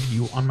leave a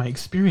review on my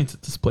experience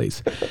at this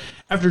place.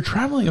 After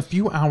traveling a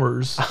few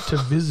hours to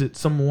visit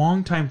some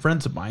longtime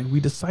friends of mine, we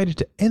decided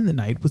to end the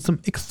night with some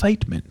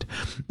excitement.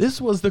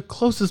 This was the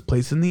closest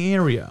place in the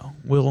area.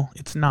 Well,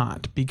 it's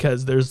not,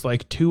 because there's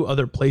like 2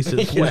 other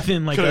places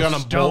within like a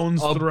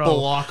stone's throw.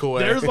 Block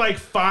away. There's like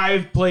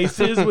 5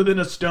 places within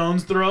a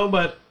stone's throw,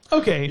 but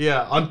okay.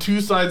 Yeah, on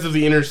 2 sides of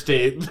the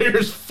interstate,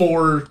 there's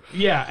 4.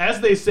 Yeah, as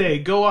they say,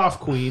 go off,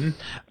 queen.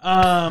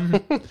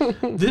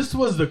 This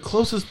was the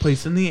closest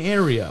place in the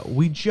area.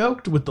 We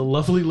joked with the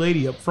lovely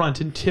lady up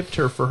front and tipped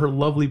her for her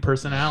lovely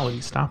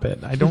personality. Stop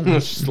it. I don't...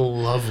 She's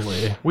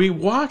lovely. We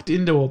walked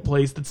into a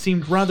place that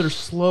seemed rather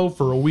slow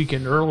for a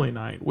weekend early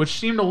night, which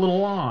seemed a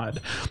little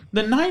odd.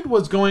 The night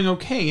was going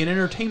okay, and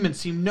entertainment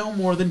seemed no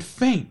more than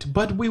faint,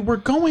 but we were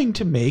going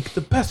to make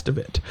the best of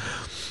it.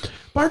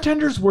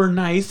 Bartenders were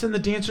nice, and the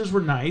dancers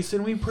were nice,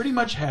 and we pretty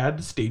much had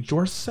the stage to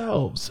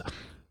ourselves.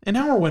 An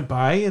hour went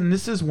by, and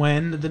this is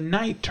when the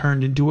night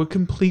turned into a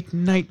complete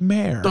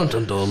nightmare. Dun,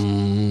 dun,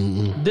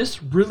 dun.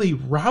 This really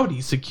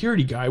rowdy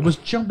security guy was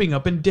jumping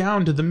up and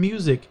down to the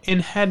music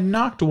and had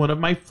knocked one of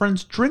my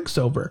friend's drinks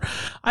over.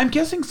 I'm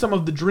guessing some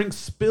of the drinks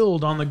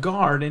spilled on the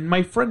guard, and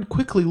my friend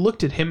quickly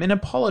looked at him and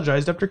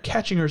apologized after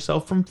catching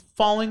herself from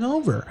falling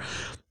over.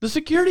 The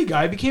security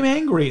guy became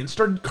angry and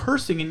started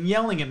cursing and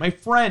yelling at my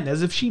friend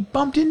as if she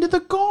bumped into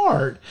the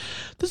guard.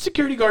 The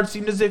security guard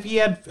seemed as if he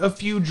had a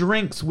few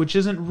drinks, which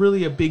isn't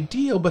really a big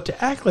deal, but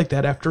to act like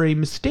that after a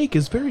mistake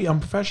is very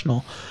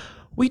unprofessional.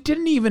 We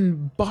didn't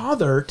even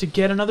bother to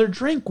get another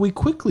drink. We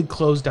quickly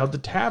closed out the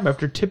tab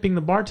after tipping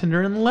the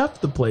bartender and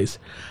left the place.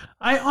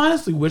 I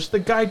honestly wish the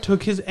guy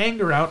took his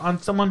anger out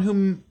on someone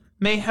who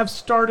may have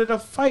started a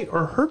fight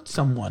or hurt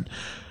someone.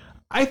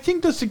 I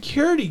think the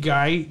security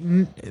guy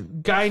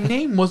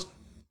name was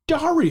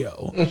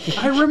Dario.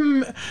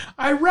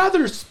 I'd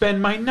rather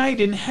spend my night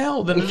in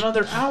hell than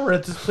another hour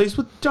at this place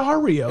with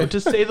Dario,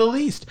 to say the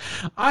least.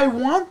 I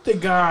want the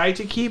guy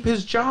to keep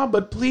his job,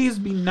 but please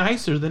be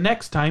nicer the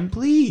next time,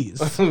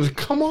 please.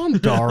 Come on,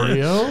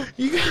 Dario.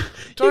 You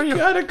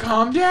gotta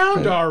calm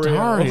down, Dario.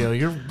 Dario,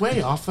 you're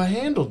way off the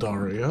handle,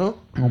 Dario.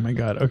 Oh my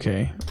god,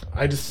 okay.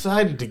 I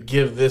decided to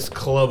give this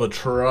club a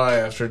try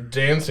after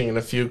dancing in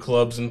a few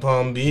clubs in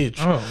Palm Beach.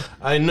 Oh.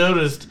 I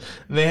noticed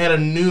they had a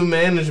new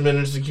management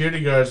and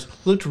security guards,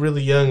 looked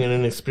really young and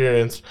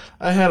inexperienced.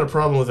 I had a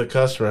problem with a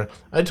customer.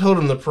 I told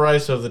him the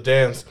price of the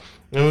dance,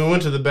 and we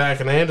went to the back,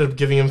 and I ended up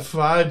giving him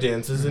 5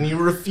 dances, and he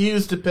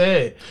refused to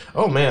pay.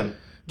 Oh man,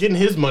 getting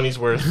his money's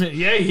worth.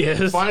 Yeah, he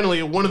is.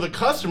 Finally, one of the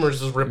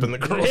customers is ripping the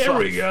girls There off.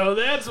 we go.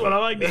 That's what I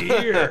like to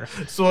hear.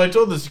 So I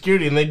told the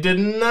security, and they did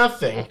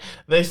nothing.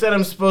 They said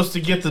I'm supposed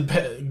to get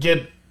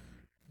the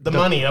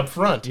money up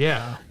front.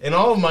 Yeah. In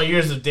all of my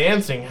years of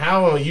dancing,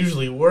 how it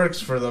usually works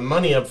for the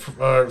money up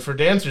for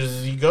dancers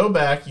is you go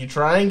back, you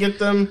try and get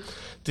them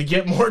to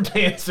get more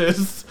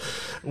dances,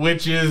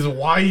 which is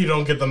why you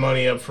don't get the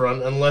money up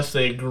front unless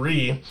they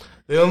agree.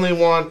 They only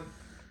want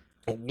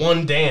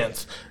one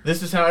dance.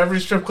 This is how every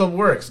strip club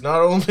works.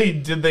 Not only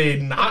did they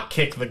not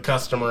kick the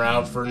customer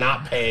out for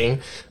not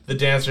paying the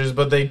dancers,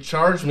 but they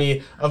charged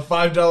me a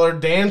 $5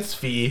 dance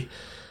fee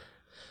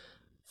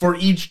for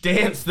each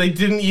dance they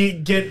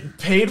didn't get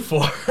paid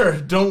for.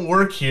 Don't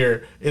work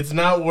here. It's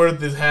not worth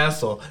this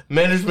hassle.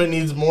 Management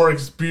needs more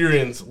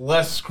experience,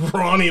 less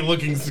scrawny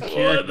looking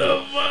security. What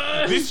the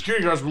fuck? These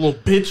security guards were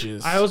little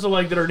bitches. I also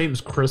like that her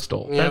name's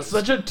Crystal. Yeah. That's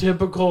such a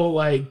typical,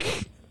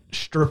 like,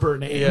 stripper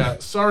name. Yeah,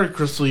 sorry,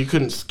 Crystal, you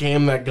couldn't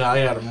scam that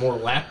guy out of more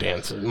lap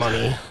dance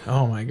money.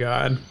 Oh my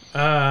god.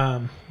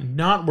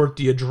 Not worth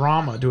the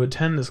drama to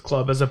attend this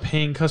club as a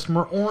paying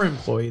customer or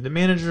employee. The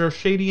managers are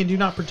shady and do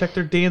not protect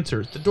their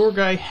dancers. The door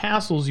guy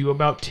hassles you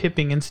about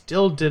tipping and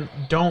still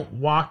don't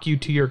walk you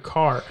to your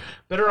car.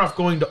 Better off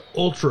going to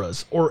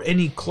Ultras or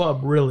any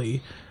club,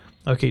 really.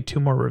 Okay, 2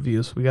 more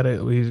reviews. Running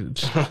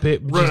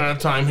Running out of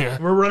time here.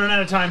 We're running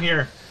out of time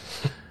here.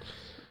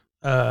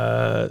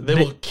 They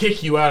will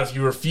kick you out if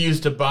you refuse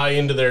to buy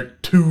into their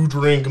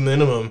 2-drink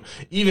minimum,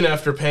 even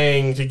after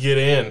paying to get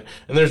in.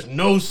 And there's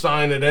no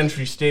sign at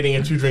entry stating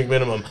a 2-drink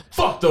minimum.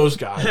 Fuck those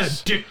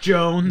guys. Dick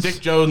Jones.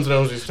 Dick Jones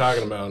knows what he's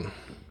talking about.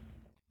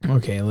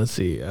 Okay, let's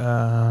see.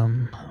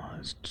 I'm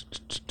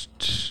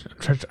just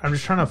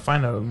trying to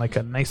find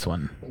a nice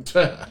one.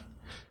 Trying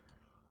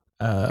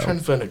to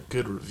find a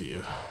good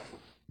review.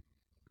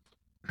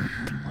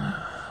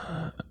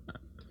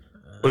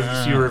 What if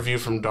you see a review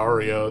from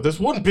Dario? This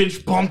one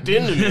bitch bumped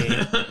into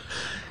me.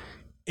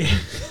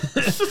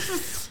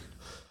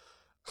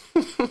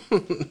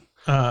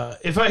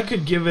 If I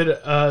could give it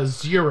a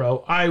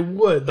 0, I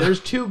would. There's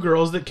 2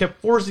 girls that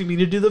kept forcing me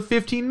to do the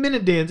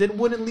 15-minute dance and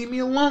wouldn't leave me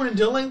alone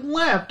until I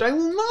left. I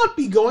will not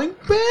be going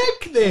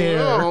back there.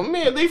 Oh,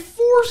 man, they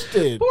forced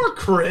it. Poor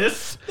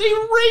Chris. They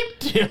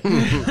raped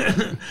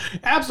him.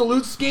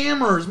 Absolute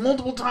scammers.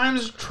 Multiple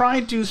times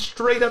tried to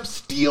straight up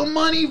steal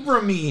money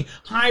from me.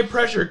 High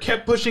pressure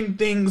kept pushing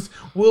things.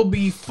 Will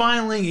be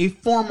filing a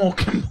formal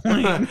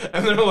complaint.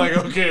 And they're like,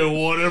 okay,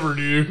 whatever,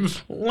 dude.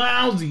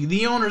 Lousy.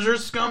 The owners are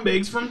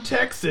scumbags from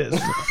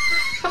Texas.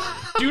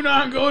 Do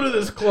not go to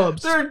this club.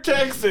 They're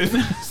Texas.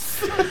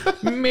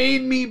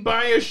 Made me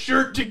buy a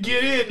shirt to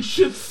get in.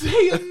 Should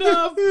say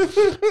enough.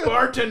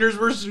 Bartenders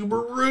were super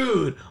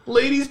rude.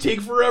 Ladies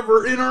take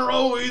forever and are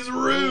always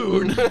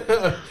rude.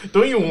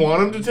 Don't you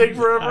want them to take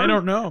forever? I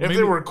don't know. If Maybe-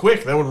 they were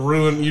quick, that would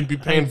ruin. You'd be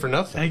paying for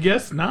nothing. I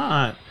guess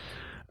not.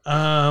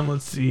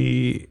 Let's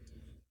see.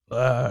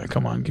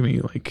 Come on, give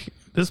me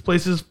this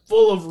place is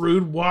full of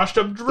rude,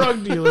 washed-up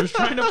drug dealers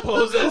trying to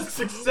pose as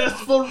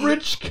successful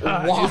rich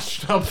guys.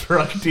 Washed up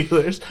drug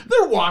dealers.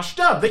 They're washed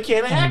up. They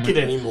can't hack it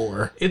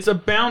anymore. It's a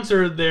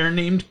bouncer there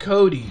named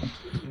Cody.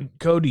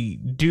 Cody,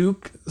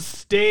 Duke,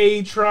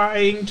 stay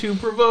trying to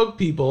provoke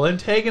people.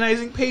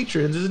 Antagonizing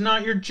patrons is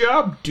not your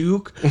job,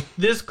 Duke.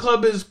 The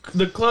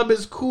club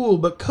is cool,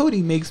 but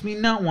Cody makes me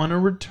not want to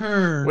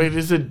return. Wait,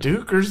 is it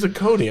Duke or is it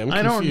Cody? I'm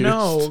confused. I don't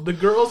know. The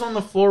girls on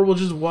the floor will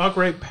just walk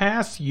right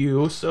past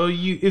you, so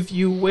if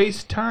you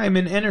waste time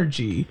and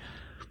energy.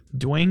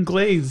 Dwayne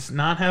Glaze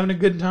not having a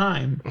good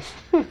time.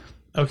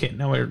 Okay,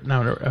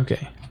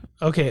 okay.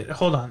 Okay,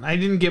 hold on. I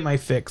didn't get my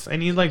fix. I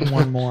need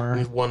one more. I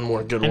need one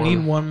more good I one.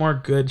 need one more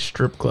good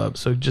strip club.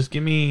 So just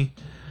give me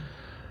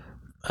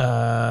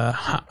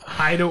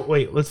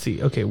wait, let's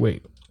see. Okay,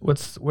 wait.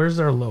 Where's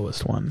our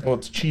lowest one? Well,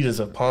 it's Cheetahs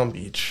at Palm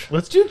Beach.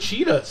 Let's do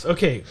Cheetahs.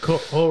 Okay, cool.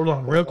 Hold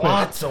on, real quick.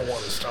 Lots of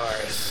 1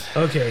 stars.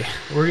 Okay,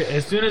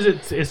 as soon as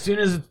it's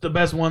the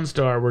best 1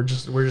 star, we're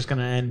just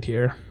gonna end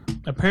here.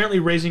 Apparently,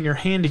 raising your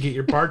hand to get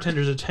your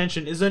bartender's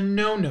attention is a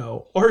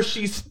no-no, or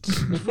she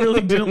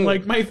really didn't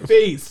like my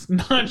face.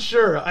 Not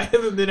sure. I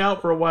haven't been out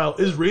for a while.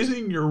 Is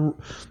raising your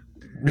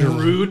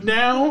rude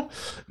now?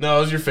 No,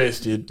 it was your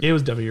face, dude. It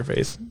was definitely your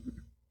face.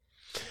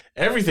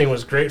 Everything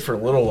was great for a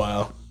little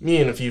while. Me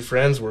and a few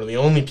friends were the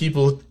only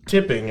people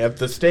tipping at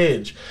the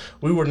stage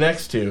we were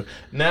next to.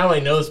 Now I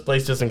know this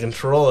place doesn't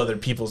control other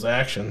people's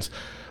actions.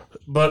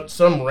 But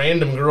some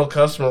random girl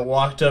customer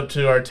walked up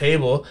to our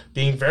table,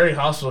 being very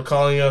hostile,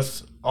 calling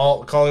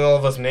all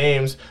of us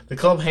names. The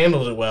club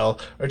handled it well.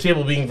 Our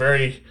table being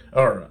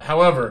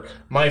however,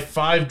 my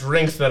 5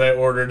 drinks that I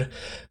ordered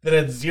that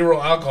had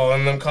 0 alcohol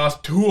in them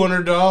cost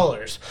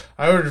 $200.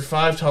 I ordered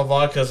 5 tall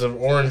vodkas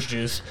of orange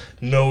juice,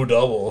 no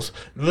doubles.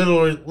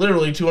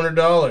 Literally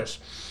 $200.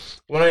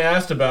 When I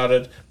asked about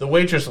it, the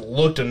waitress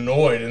looked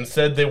annoyed and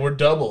said they were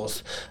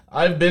doubles.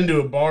 I've been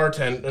a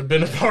bartender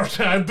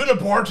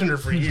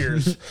for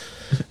years.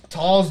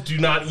 Talls do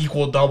not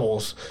equal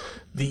doubles.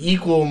 The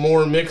equal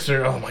more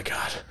mixer. Oh my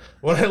god.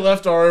 When I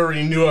left, I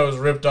already knew I was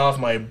ripped off.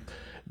 My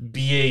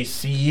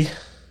BAC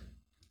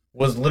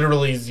was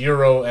literally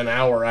 0 an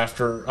hour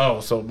after.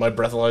 So my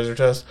breathalyzer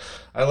test.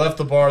 I left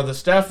the bar. The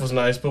staff was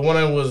nice, but when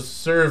I was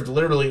served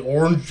literally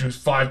orange juice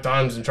 5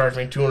 times and charged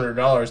me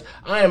 $200,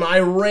 I am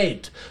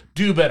irate.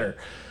 Do better.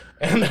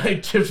 And I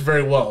tipped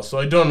very well, so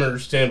I don't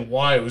understand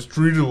why it was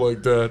treated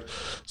like that.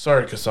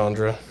 Sorry,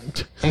 Cassandra.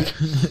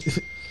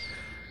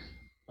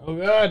 Oh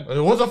God.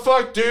 What the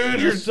fuck, dude?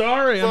 You're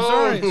sorry.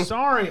 I'm phone.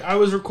 sorry. I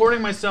was recording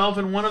myself,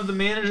 and one of the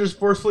managers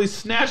forcefully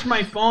snatched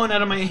my phone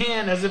out of my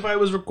hand as if I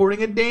was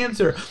recording a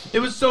dancer. It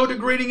was so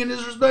degrading and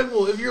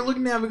disrespectful. If you're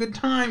looking to have a good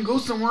time, go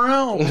somewhere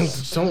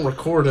else. Don't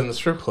record in the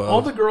strip club.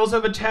 All the girls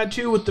have a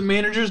tattoo with the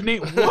manager's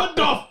name. What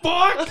the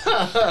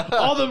fuck?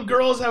 All the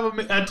girls have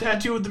a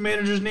tattoo with the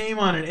manager's name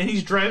on it, and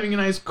he's driving a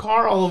nice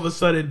car all of a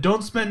sudden.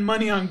 Don't spend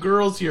money on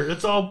girls here.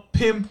 It's all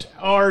pimped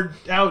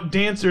out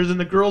dancers, and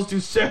the girls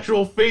do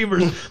sexual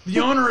favors.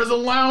 The owner is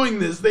allowing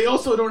this. They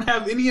also don't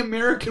have any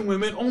American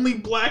women, only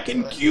black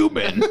and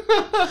Cuban.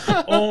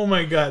 Oh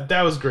my God,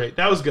 that was great.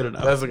 That was good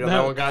enough.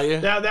 That one got you?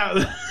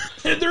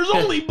 There's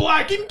only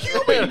black and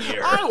Cuban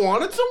here. I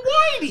wanted some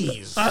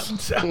whiteys.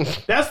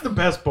 That's the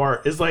best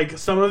part. Is like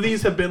some of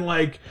these have been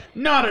like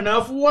not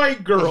enough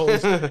white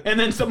girls, and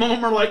then some of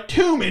them are like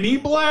too many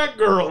black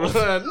girls.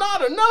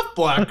 Not enough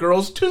black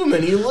girls, too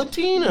many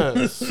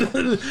Latinas.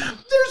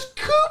 There's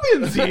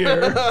Cubans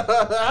here.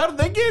 How did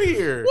they get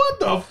here? What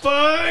the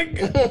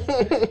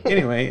fuck?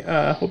 Anyway,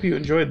 hope you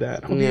enjoyed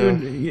that.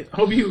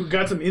 Hope you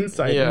got some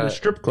insight into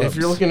strip clubs.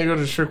 If you're looking to go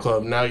to a strip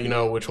club, now you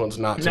know which one's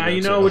not to now go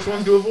you know to. which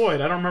ones to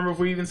avoid. I don't remember if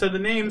we even said the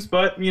names,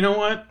 but you know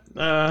what?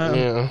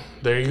 Yeah,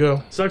 there you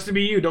go. Sucks to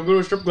be you. Don't go to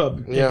a strip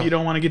club if you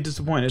don't want to get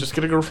disappointed. Just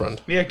get a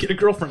girlfriend. Yeah, get a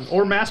girlfriend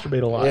or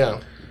masturbate a lot. Yeah.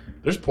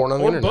 There's porn on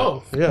the Or internet.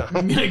 both.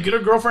 Yeah. Get a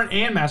girlfriend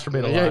and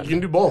masturbate a lot. Yeah, you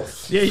can do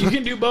both. Yeah, you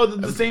can do both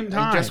at the same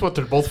time. And guess what?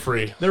 They're both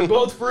free. They're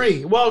both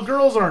free. Well,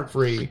 girls aren't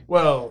free.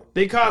 Well,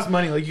 They cost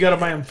money. Like you got to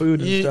buy them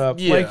food and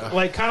stuff. yeah.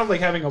 Like kind of like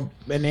having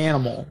an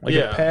animal, like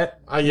Yeah. a pet.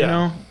 yeah. You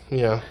know,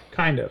 Yeah.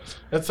 kind of.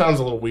 That sounds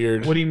a little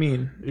weird. What do you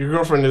mean? Your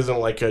girlfriend isn't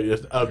like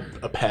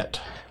a pet.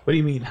 What do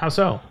you mean? How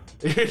so?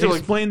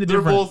 Explain the They're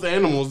difference. both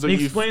animals. That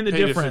Explain the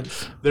paid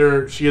difference.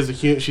 She's a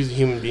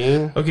human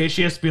being. Okay,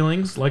 she has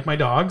feelings like my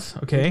dogs.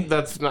 Okay,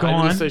 That's not. Go I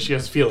didn't on. say she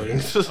has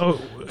feelings.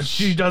 Oh,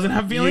 she doesn't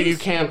have feelings. You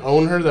can't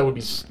own her. That would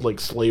be like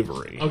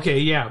slavery. Okay,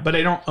 yeah, but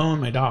I don't own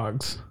my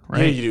dogs.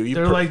 Right? Yeah, you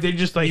do. They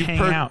just like hang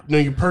out. No,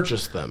 you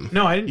purchased them.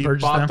 No, I didn't you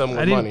purchase bought them.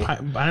 with money. I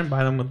didn't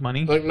buy them with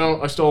money. Like,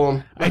 no, I stole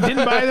them. I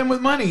didn't buy them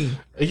with money.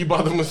 You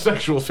bought them with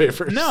sexual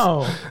favors.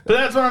 No, but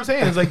that's what I'm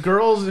saying. It's like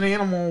girls and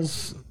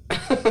animals.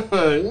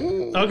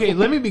 Okay,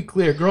 let me be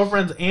clear.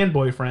 Girlfriends and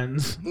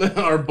boyfriends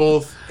are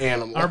both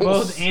animals. are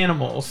both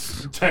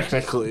animals.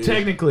 Technically.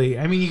 Technically,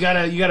 I mean, you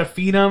gotta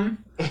feed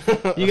them.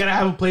 You gotta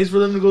have a place for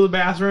them to go to the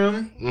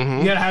bathroom.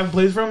 You gotta have a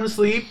place for them to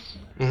sleep.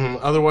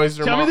 Otherwise,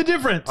 Tell me the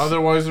difference.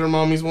 Otherwise, their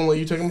mommies won't let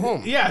you take them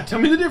home. Yeah, tell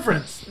me the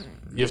difference.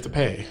 You have to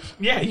pay.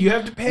 Yeah, you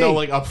have to pay. No,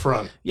 like up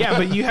front. Yeah,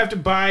 but you have to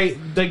buy.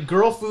 Like,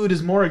 girl food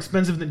is more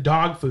expensive than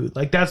dog food.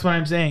 Like, that's what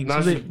I'm saying.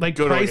 Not So if they, you like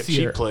go to like a pricier.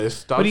 cheap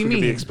place. Dog What do you food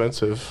can be mean?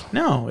 expensive.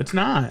 No, it's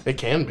not. It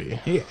can be.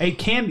 It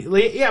can be.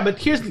 Like, yeah, but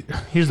here's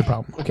the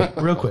problem. Okay,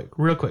 real quick.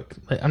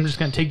 Like, I'm just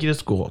gonna take you to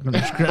school. I'm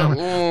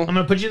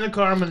gonna put you in the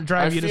car. I'm gonna I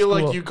drive you to feel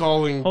school. like you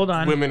calling Hold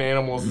on. women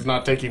animals is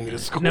not taking me to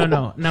school.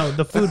 No,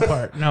 the food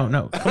part.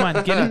 No. Come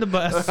on, get in the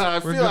bus. I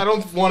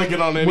don't want to get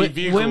on any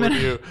vehicle women-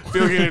 with you. I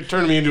feel like you're going to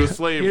turn me into a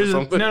slave or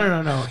something.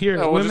 No. Here,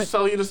 No, we'll women. just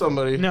sell you to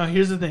somebody. No,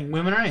 here's the thing.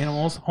 Women are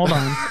animals. Hold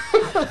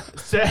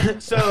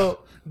on. so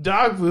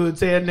dog food,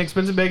 say an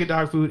expensive bag of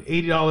dog food,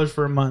 $80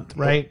 for a month,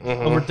 right?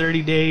 Over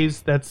 30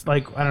 days, that's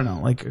like, I don't know,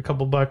 like a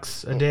couple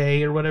bucks a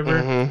day or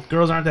whatever.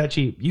 Girls aren't that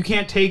cheap. You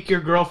can't take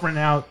your girlfriend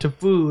out to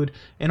food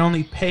and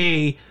only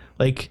pay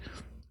like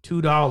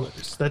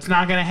 $2. That's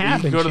not going to You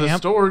happen, can go to the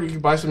champ. store, you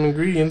can buy some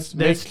ingredients. To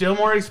That's make, still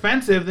more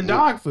expensive than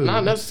dog food.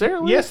 not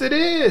necessarily. Yes, it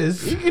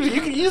is. You could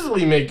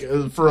easily make,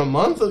 for a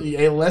month,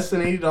 less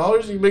than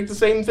 $80, you can make the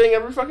same thing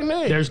every fucking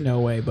day. There's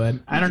no way, bud.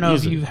 I don't know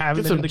if you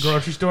haven't been to the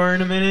grocery store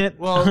in a minute.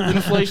 Well,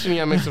 inflation,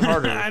 makes it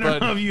harder. I don't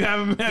know if you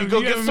haven't been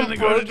Go to the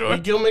grocery store.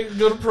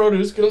 go to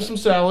produce, get them some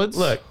salads.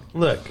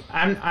 Look,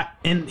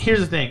 and here's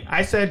the thing.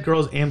 I said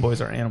girls and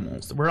boys are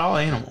animals. We're all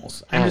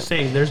animals. I'm just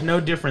saying there's no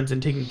difference in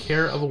taking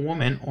care of a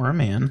woman or a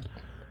man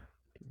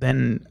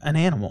than an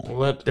animal.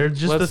 They're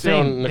just the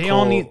same. They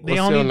all need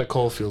how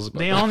Nicole feels about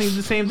they that. all need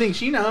the same thing.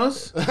 She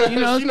knows. She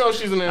knows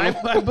she's an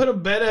animal. I put a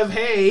bed of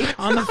hay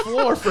on the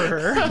floor for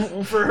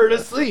her to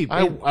sleep.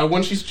 I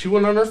when she's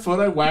chewing on her foot,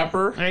 I whap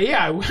her.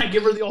 Yeah, I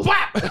give her the old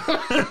whap.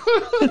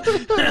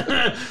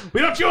 We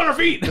don't chew on our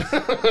feet.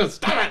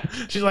 Stop it!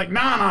 She's like,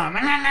 nah.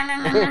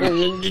 I'm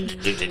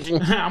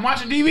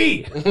watching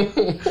TV.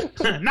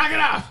 Knock it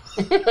off.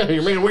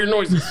 You're making weird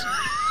noises.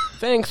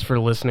 Thanks for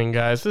listening,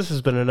 guys. This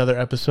has been another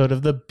episode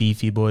of the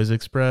Beefy Boys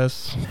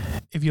Express.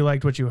 If you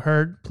liked what you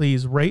heard,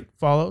 please rate,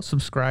 follow,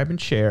 subscribe,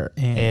 and share.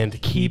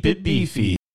 And keep it beefy.